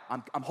jumped out.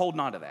 I'm holding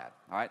on to that,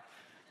 all right?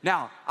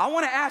 Now, I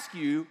want to ask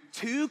you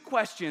 2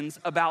 questions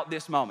about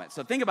this moment.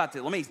 So think about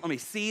this. Let me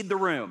seed the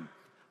room.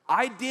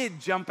 I did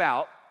jump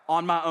out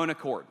on my own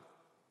accord.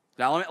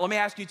 Now, let me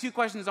ask you 2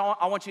 questions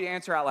I want you to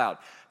answer out loud.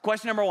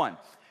 Question number 1.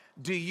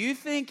 Do you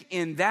think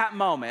in that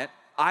moment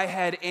I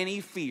had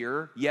any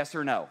fear, yes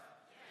or no?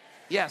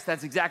 Yes,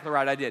 that's exactly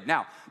right, I did.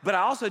 Now, but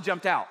I also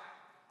jumped out.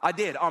 I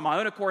did. On my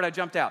own accord, I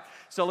jumped out.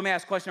 So let me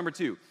ask question number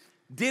 2.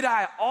 Did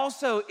I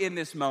also in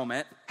this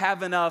moment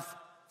have enough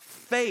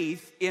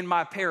faith in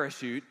my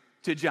parachute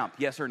to jump,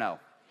 yes or no?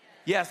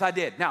 Yes, I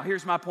did. Now,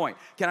 here's my point.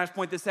 Can I just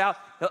point this out?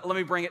 Let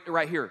me bring it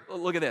right here.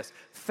 Look at this.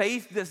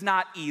 Faith does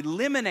not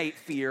eliminate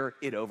fear,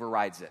 it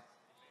overrides it.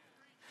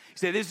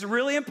 See, this is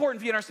really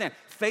important for you to understand.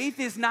 Faith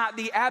is not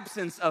the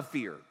absence of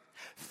fear.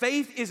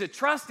 Faith is a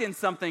trust in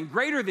something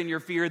greater than your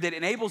fear that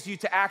enables you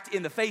to act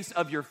in the face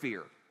of your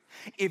fear.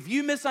 If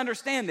you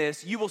misunderstand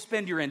this, you will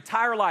spend your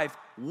entire life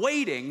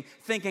waiting,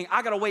 thinking,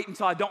 I gotta wait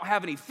until I don't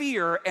have any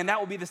fear, and that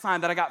will be the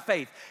sign that I got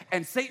faith.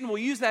 And Satan will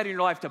use that in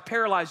your life to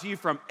paralyze you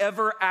from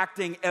ever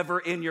acting ever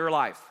in your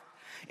life.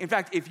 In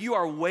fact, if you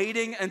are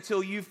waiting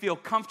until you feel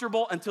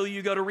comfortable until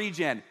you go to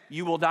regen,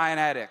 you will die an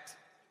addict.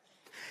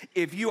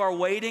 If you are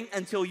waiting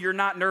until you're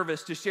not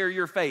nervous to share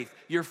your faith,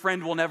 your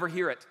friend will never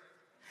hear it.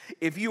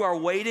 If you are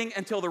waiting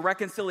until the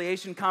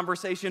reconciliation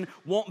conversation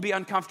won't be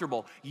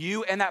uncomfortable,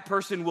 you and that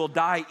person will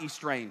die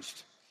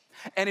estranged.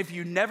 And if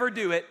you never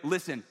do it,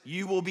 listen,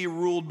 you will be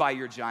ruled by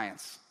your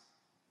giants.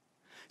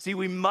 See,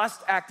 we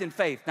must act in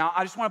faith. Now,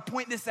 I just want to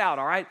point this out,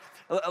 all right?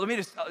 Let me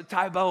just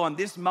tie a bow on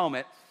this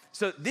moment.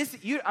 So this,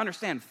 you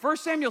understand, 1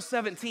 Samuel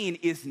 17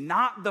 is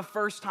not the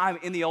first time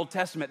in the Old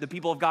Testament the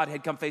people of God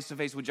had come face to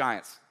face with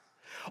giants.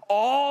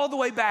 All the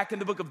way back in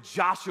the book of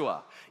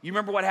Joshua, you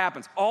remember what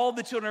happens? All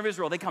the children of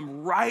Israel, they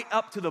come right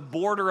up to the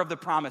border of the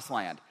promised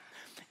land.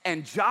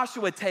 And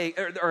Joshua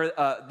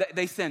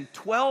they send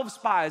 12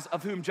 spies,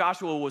 of whom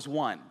Joshua was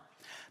one.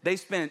 They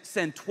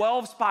send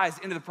 12 spies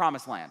into the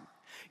promised land.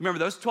 Remember,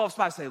 those 12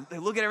 spies, they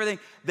look at everything,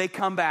 they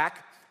come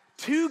back.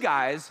 2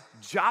 guys,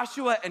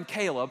 Joshua and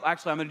Caleb,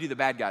 actually, I'm gonna do the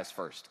bad guys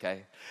first,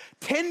 okay?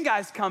 10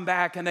 guys come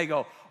back and they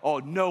go, oh,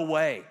 no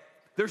way.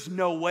 There's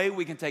no way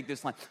we can take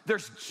this land.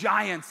 There's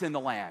giants in the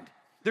land.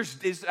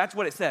 That's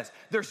what it says.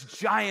 There's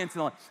giants in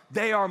the land.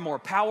 They are more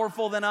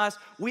powerful than us.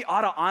 We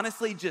ought to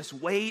honestly just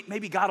wait.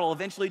 Maybe God will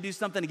eventually do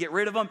something to get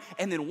rid of them.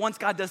 And then once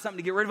God does something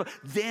to get rid of them,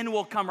 then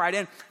we'll come right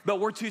in. But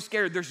we're too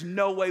scared. There's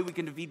no way we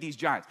can defeat these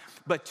giants.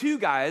 But 2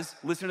 guys,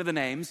 listen to the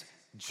names,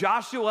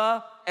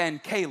 Joshua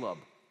and Caleb.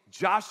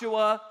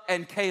 Joshua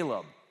and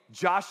Caleb.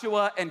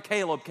 Joshua and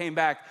Caleb came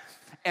back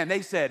and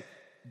they said,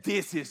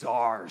 this is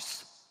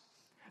ours.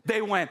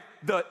 They went,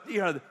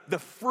 the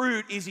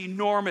fruit is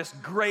enormous,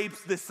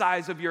 grapes the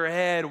size of your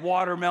head,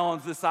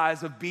 watermelons the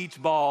size of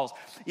beach balls.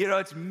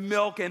 It's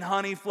milk and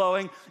honey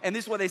flowing. And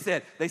this is what they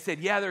said. They said,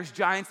 yeah, there's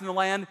giants in the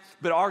land,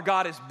 but our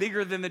God is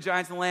bigger than the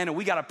giants in the land, and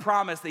we got a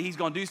promise that he's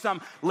gonna do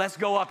something. Let's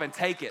go up and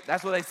take it.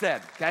 That's what they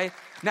said, okay?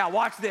 Now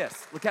watch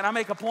this. Can I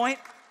make a point?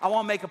 I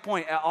wanna make a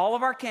point. At all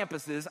of our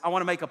campuses, I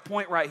wanna make a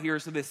point right here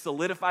so this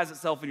solidifies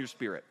itself in your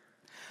spirit.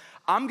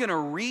 I'm gonna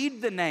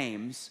read the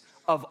names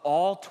of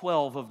all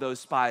 12 of those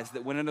spies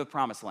that went into the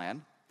promised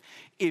land.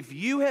 If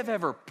you have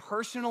ever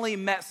personally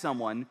met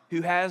someone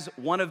who has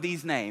one of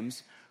these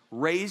names,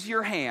 raise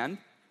your hand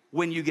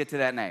when you get to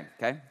that name,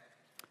 okay?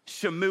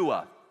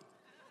 Shemua.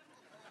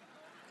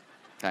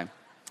 Okay.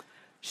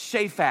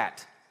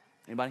 Shaphat.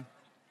 Anybody?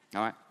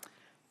 All right.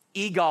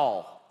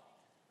 Egal.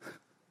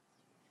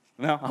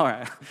 No? All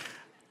right.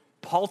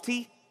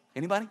 Palti.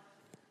 Anybody?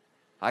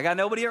 I got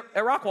nobody at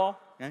Rockwall.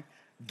 Okay.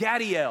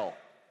 Gadiel.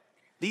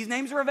 These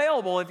names are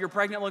available if you're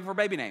pregnant looking for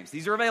baby names.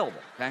 These are available,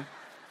 okay?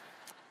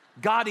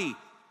 Gadi.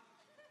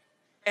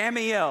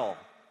 Amiel.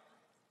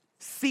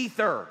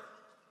 Sether.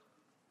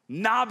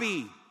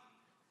 Nabi.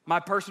 My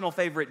personal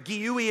favorite,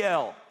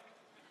 Geuiel.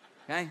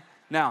 Okay?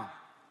 Now,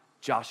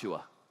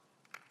 Joshua.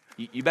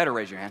 You better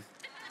raise your hand.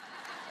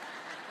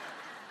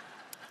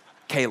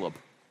 Caleb.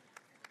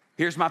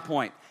 Here's my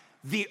point.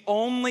 The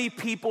only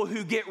people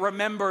who get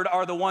remembered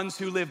are the ones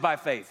who live by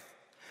faith.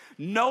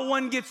 No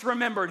one gets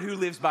remembered who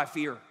lives by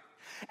fear.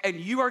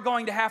 And you are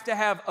going to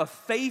have a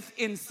faith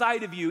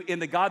inside of you in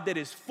the God that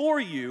is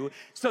for you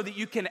so that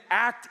you can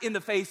act in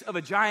the face of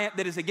a giant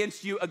that is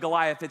against you, a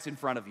Goliath that's in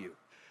front of you.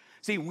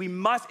 See,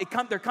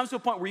 there comes to a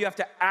point where you have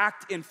to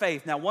act in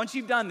faith. Now, once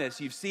you've done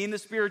this, you've seen the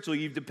spiritual,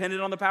 you've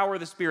depended on the power of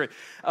the Spirit,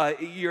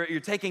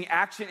 you're taking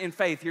action in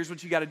faith. Here's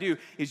what you got to do,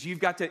 is you've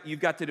got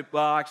to,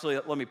 well, actually,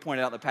 let me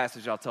point out the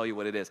passage, I'll tell you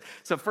what it is.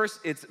 So first,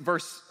 it's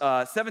verse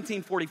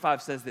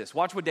 1745 says this.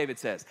 Watch what David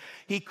says.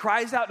 He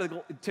cries out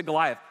to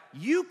Goliath,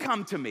 "You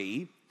come to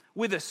me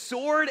with a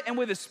sword and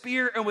with a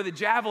spear and with a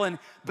javelin,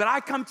 but I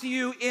come to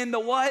you in the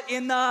what?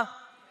 In the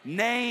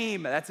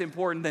name," that's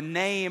important, the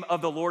name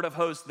of the Lord of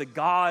hosts, the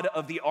God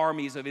of the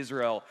armies of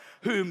Israel,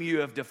 whom you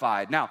have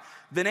defied. Now,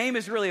 the name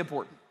is really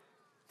important.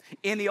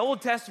 In the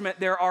Old Testament,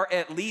 there are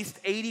at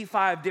least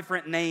 85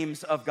 different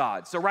names of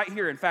God. So right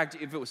here, in fact,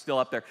 if it was still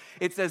up there,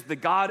 it says the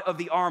God of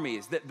the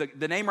armies.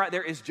 The name right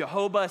there is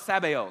Jehovah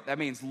Sabaoth. That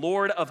means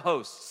Lord of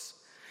hosts.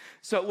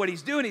 So what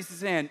he's doing, he's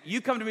saying,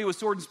 you come to me with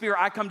sword and spear,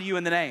 I come to you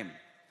in the name.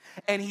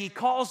 And he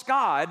calls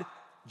God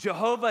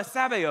Jehovah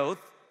Sabaoth,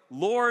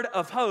 Lord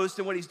of hosts,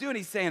 and what he's doing,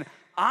 he's saying,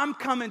 I'm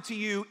coming to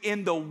you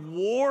in the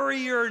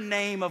warrior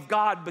name of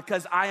God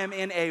because I am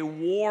in a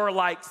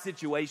warlike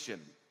situation.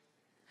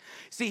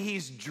 See,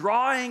 he's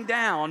drawing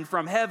down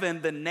from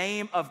heaven the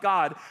name of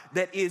God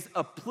that is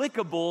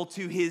applicable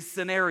to his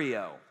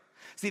scenario.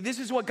 See, this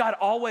is what God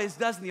always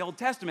does in the Old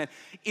Testament,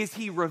 is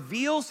he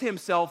reveals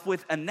himself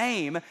with a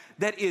name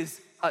that is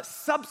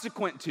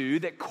subsequent to,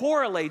 that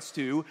correlates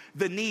to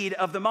the need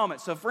of the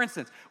moment. So for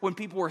instance, when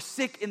people were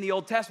sick in the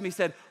Old Testament, he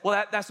said,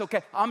 well, that's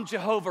okay. I'm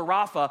Jehovah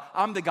Rapha.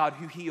 I'm the God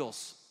who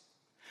heals.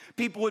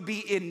 People would be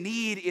in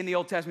need in the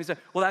Old Testament. He said,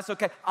 well, that's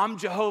okay. I'm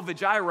Jehovah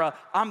Jireh.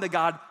 I'm the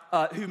God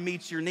who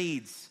meets your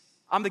needs.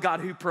 I'm the God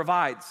who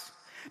provides.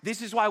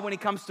 This is why when he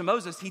comes to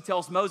Moses, he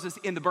tells Moses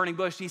in the burning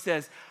bush, he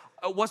says,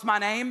 what's my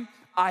name?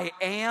 I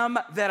am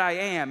that I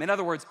am. In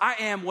other words, I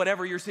am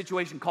whatever your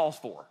situation calls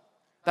for.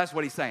 That's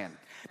what he's saying.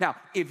 Now,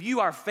 if you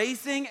are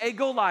facing a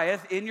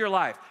Goliath in your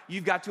life,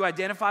 you've got to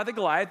identify the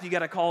Goliath. You got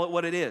to call it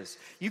what it is.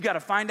 You've got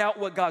to find out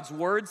what God's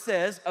word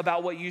says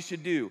about what you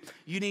should do.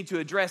 You need to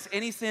address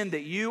any sin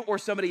that you or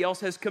somebody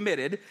else has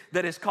committed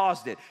that has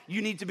caused it.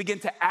 You need to begin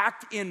to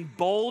act in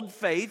bold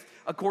faith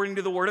according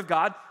to the word of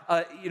God,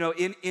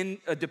 in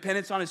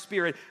dependence on his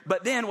Spirit.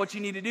 But then what you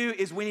need to do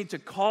is we need to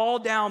call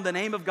down the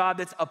name of God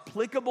that's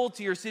applicable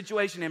to your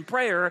situation in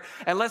prayer,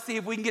 and let's see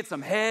if we can get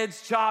some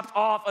heads chopped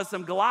off of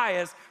some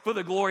Goliaths for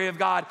the glory of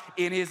God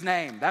in his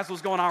name. That's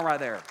what's going on right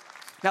there.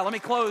 Now, let me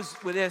close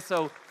with this.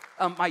 So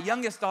my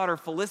youngest daughter,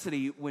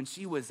 Felicity, when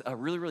she was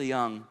really, really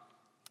young,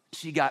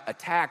 she got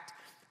attacked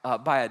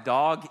by a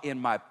dog in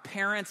my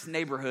parents'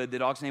 neighborhood. The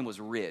dog's name was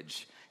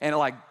Ridge, and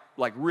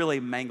it really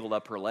mangled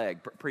up her leg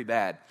pretty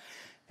bad.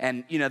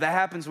 And, that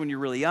happens when you're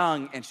really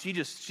young, and she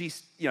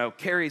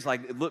carries a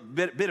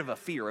bit of a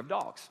fear of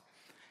dogs.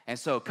 And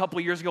so a couple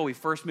of years ago, we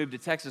first moved to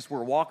Texas.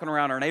 We're walking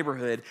around our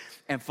neighborhood,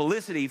 and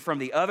Felicity from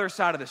the other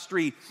side of the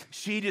street,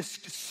 she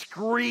just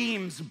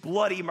screams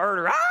bloody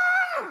murder,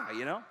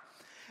 And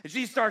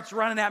she starts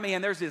running at me,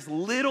 and there's this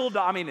little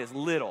dog. It's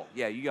little.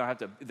 Yeah,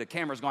 the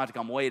camera's gonna have to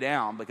come way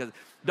down because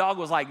the dog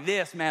was like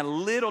this,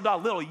 man, little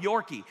dog, little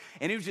Yorkie,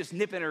 and he was just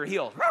nipping at her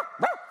heels.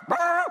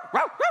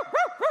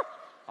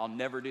 I'll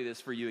never do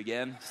this for you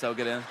again. Soak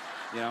it in,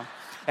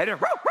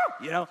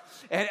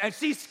 and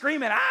she's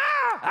screaming,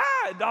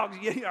 dogs,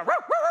 nipping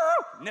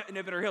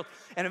at her heels.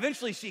 And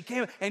eventually she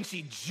came and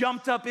she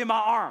jumped up in my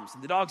arms.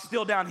 The dog's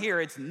still down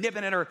here. It's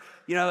nipping at her,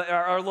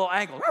 her little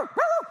ankle.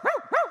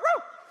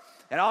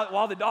 And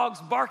while the dog's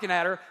barking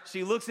at her,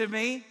 she looks at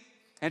me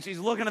and she's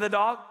looking at the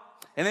dog.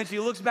 And then she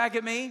looks back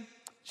at me.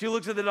 She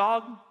looks at the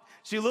dog.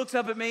 She looks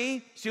up at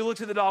me. She looks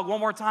at the dog one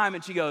more time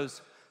and she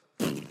goes,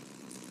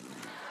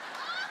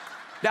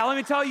 Now let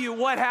me tell you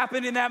what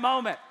happened in that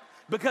moment.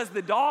 Because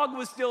the dog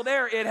was still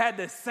there, it had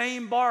the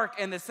same bark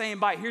and the same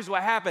bite. Here's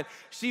what happened.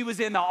 She was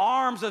in the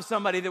arms of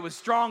somebody that was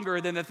stronger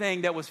than the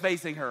thing that was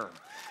facing her.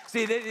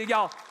 See,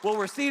 y'all, what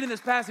we're seeing in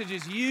this passage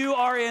is you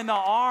are in the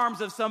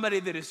arms of somebody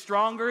that is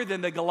stronger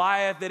than the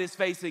Goliath that is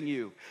facing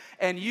you.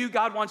 And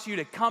God wants you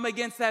to come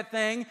against that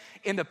thing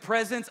in the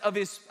presence of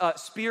his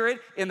spirit,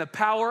 in the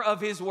power of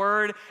his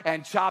word,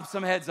 and chop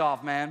some heads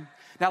off, man.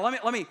 Now,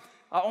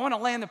 I want to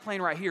land the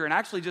plane right here, and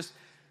actually just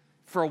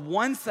for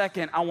 1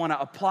 second, I want to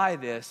apply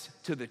this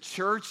to the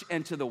church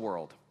and to the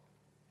world.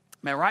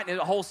 Man, right, there's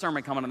a whole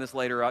sermon coming on this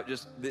later.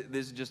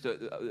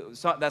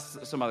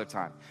 That's some other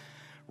time.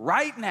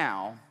 Right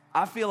now,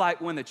 I feel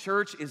like when the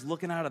church is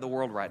looking out of the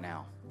world right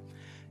now,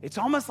 it's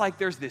almost like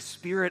there's this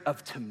spirit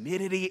of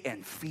timidity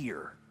and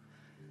fear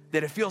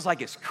that it feels like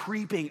it's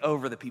creeping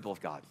over the people of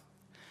God.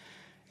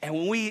 And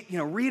when we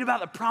read about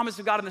the promise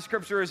of God in the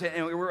scriptures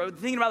and we're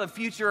thinking about the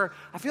future,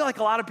 I feel like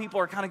a lot of people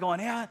are kind of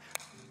going,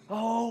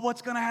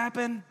 what's going to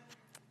happen?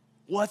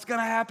 What's going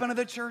to happen to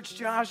the church,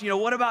 Josh?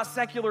 What about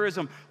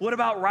secularism? What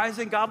about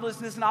rising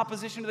godlessness and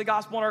opposition to the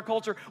gospel in our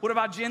culture? What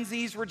about Gen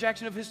Z's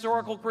rejection of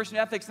historical Christian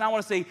ethics? And I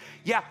want to say,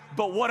 yeah,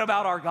 but what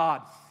about our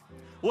God?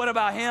 What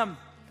about him?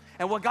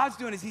 And what God's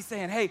doing is he's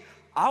saying, hey,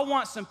 I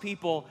want some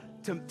people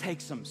to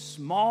take some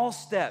small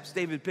steps.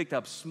 David picked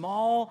up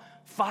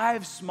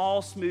 5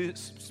 small smooth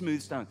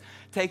stones.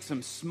 Take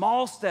some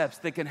small steps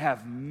that can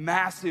have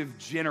massive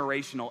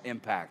generational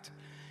impact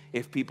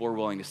if people are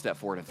willing to step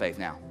forward in faith.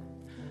 Now,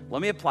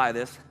 let me apply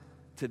this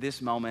to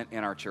this moment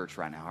in our church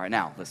right now. All right,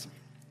 now, listen.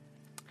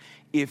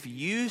 If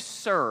you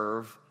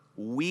serve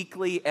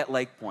weekly at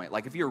Lake Point,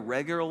 like if you're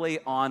regularly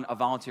on a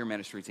volunteer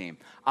ministry team,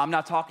 I'm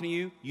not talking to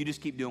you. You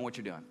just keep doing what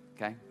you're doing,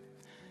 okay?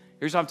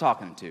 Here's what I'm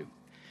talking to.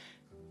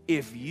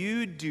 If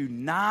you do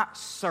not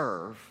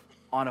serve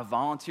on a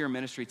volunteer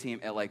ministry team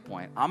at Lake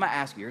Point, I'm going to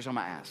ask you, here's what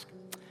I'm going to ask.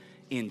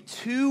 In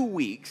 2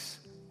 weeks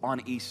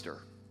on Easter,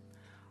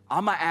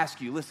 I'm going to ask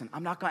you, listen,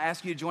 I'm not going to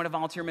ask you to join a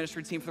volunteer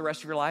ministry team for the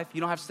rest of your life.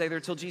 You don't have to stay there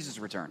until Jesus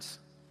returns.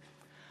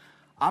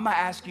 I'm going to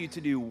ask you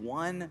to do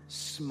one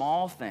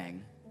small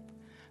thing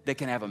that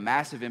can have a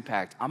massive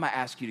impact. I'm going to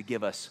ask you to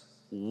give us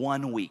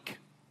 1 week.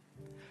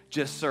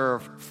 Just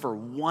serve for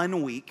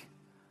 1 week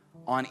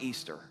on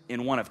Easter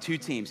in one of 2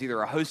 teams, either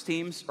our host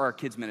teams or our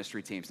kids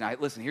ministry teams. Now,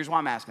 listen, here's why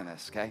I'm asking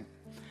this, okay?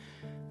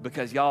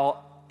 Because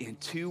y'all, in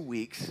 2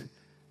 weeks,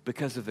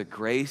 because of the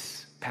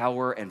grace,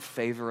 power, and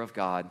favor of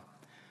God,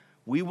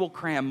 we will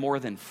cram more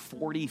than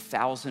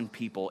 40,000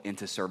 people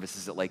into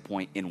services at Lake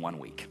Point in 1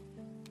 week.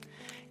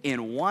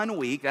 In 1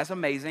 week, that's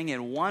amazing.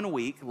 In 1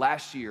 week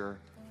last year,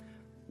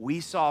 we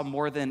saw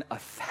more than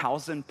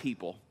 1,000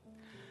 people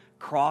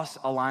cross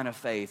a line of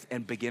faith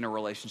and begin a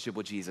relationship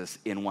with Jesus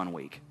in 1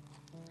 week.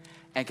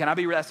 And can I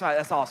be, that's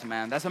awesome,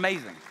 man. That's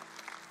amazing.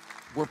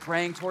 We're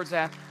praying towards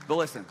that. But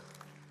listen,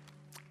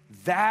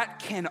 that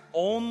can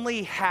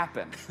only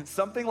happen.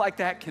 Something like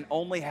that can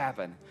only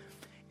happen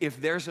if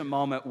there's a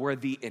moment where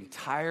the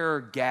entire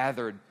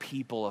gathered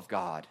people of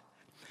God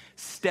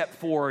step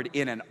forward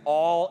in an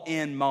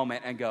all-in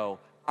moment and go,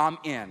 I'm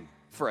in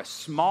for a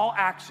small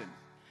action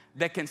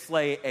that can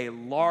slay a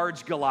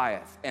large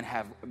Goliath and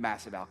have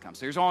massive outcomes.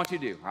 So here's what I want you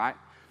to do, all right?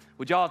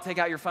 Would y'all take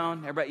out your phone?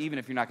 Everybody, even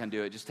if you're not going to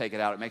do it, just take it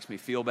out. It makes me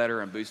feel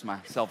better and boosts my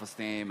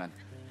self-esteem. And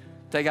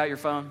take out your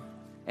phone.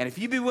 And if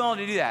you'd be willing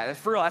to do that, that's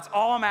for real. That's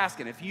all I'm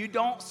asking. If you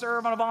don't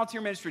serve on a volunteer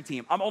ministry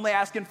team, I'm only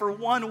asking for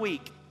 1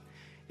 week.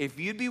 If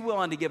you'd be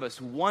willing to give us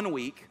 1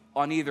 week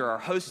on either our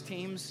host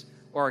teams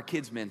or our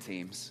kids men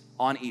teams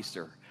on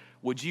Easter,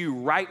 would you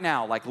right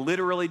now, like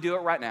literally do it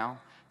right now,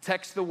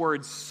 text the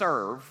word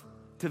serve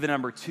to the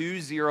number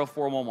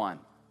 20411.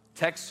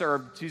 Text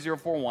serve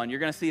 2041. You're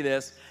going to see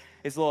this.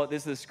 This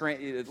is the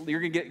screen.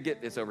 You're going to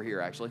get this over here,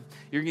 actually.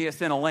 You're going to get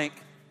sent a link,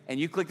 and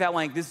you click that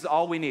link. This is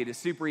all we need. It's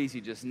super easy.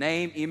 Just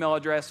name, email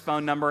address,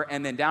 phone number,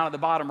 and then down at the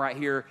bottom right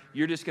here,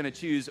 you're just going to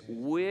choose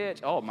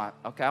which.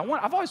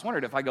 I've always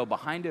wondered if I go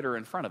behind it or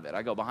in front of it.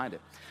 I go behind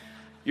it.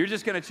 You're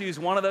just going to choose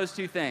one of those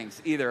 2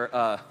 things. Either,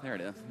 there it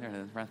is,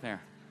 right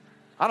there.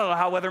 I don't know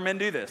how weathermen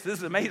do this. This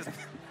is amazing.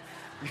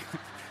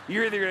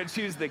 You're either going to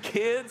choose the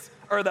kids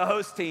or the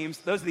host teams.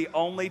 Those are the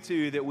only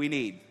 2 that we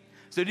need.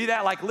 So do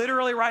that like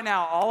literally right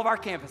now, all of our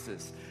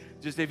campuses.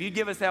 Just if you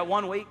give us that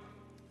 1 week,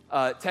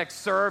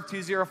 text serve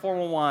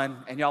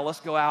 20411, and y'all, let's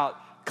go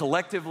out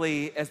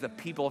collectively as the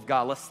people of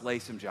God. Let's slay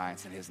some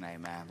giants in his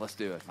name, man. Let's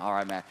do it. All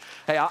right, man.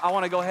 Hey, I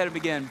want to go ahead and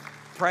begin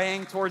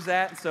praying towards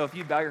that. So if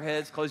you bow your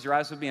heads, close your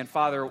eyes with me. And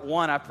Father,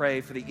 one, I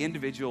pray for the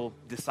individual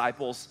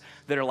disciples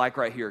that are like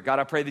right here. God,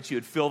 I pray that you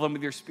would fill them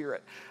with your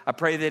spirit. I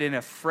pray that in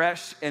a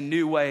fresh and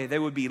new way, they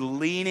would be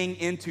leaning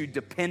into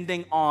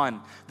depending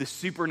on the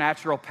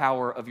supernatural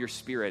power of your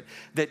spirit.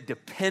 That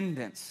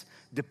dependence,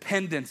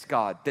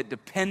 God, that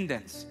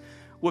dependence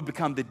would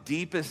become the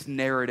deepest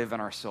narrative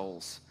in our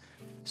souls.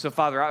 So,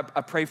 Father,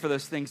 I pray for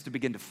those things to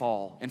begin to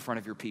fall in front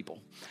of your people.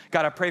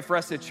 God, I pray for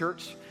us at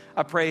church.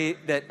 I pray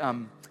that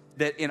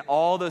that in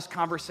all those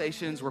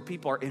conversations where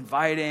people are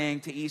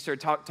inviting to Easter,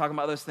 talking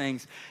about those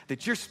things,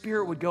 that your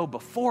spirit would go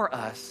before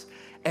us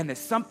and that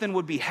something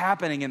would be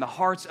happening in the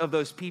hearts of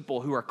those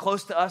people who are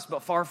close to us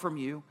but far from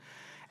you,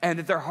 and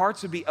that their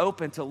hearts would be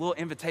open to a little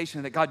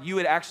invitation that, God, you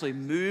would actually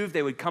move,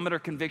 they would come under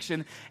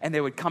conviction, and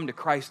they would come to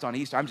Christ on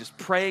Easter. I'm just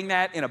praying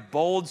that in a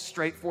bold,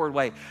 straightforward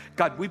way.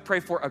 God, we pray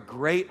for a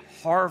great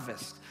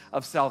harvest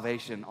of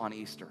salvation on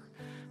Easter.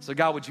 So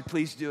God, would you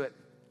please do it?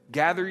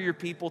 Gather your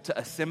people to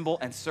assemble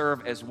and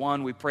serve as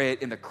one. We pray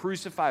it in the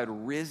crucified,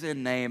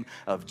 risen name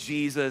of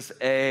Jesus.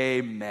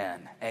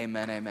 Amen.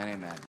 Amen, amen,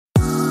 amen.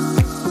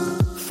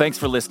 Thanks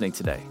for listening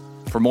today.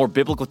 For more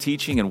biblical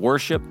teaching and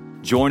worship,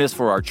 join us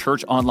for our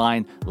Church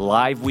Online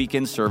live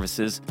weekend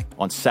services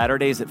on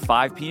Saturdays at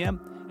 5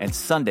 p.m. and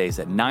Sundays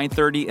at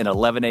 9:30 and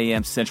 11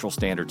 a.m. Central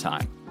Standard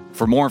Time.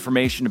 For more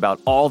information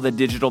about all the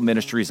digital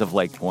ministries of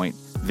Lake Point,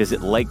 visit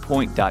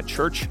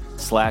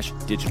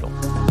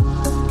lakepoint.church/digital.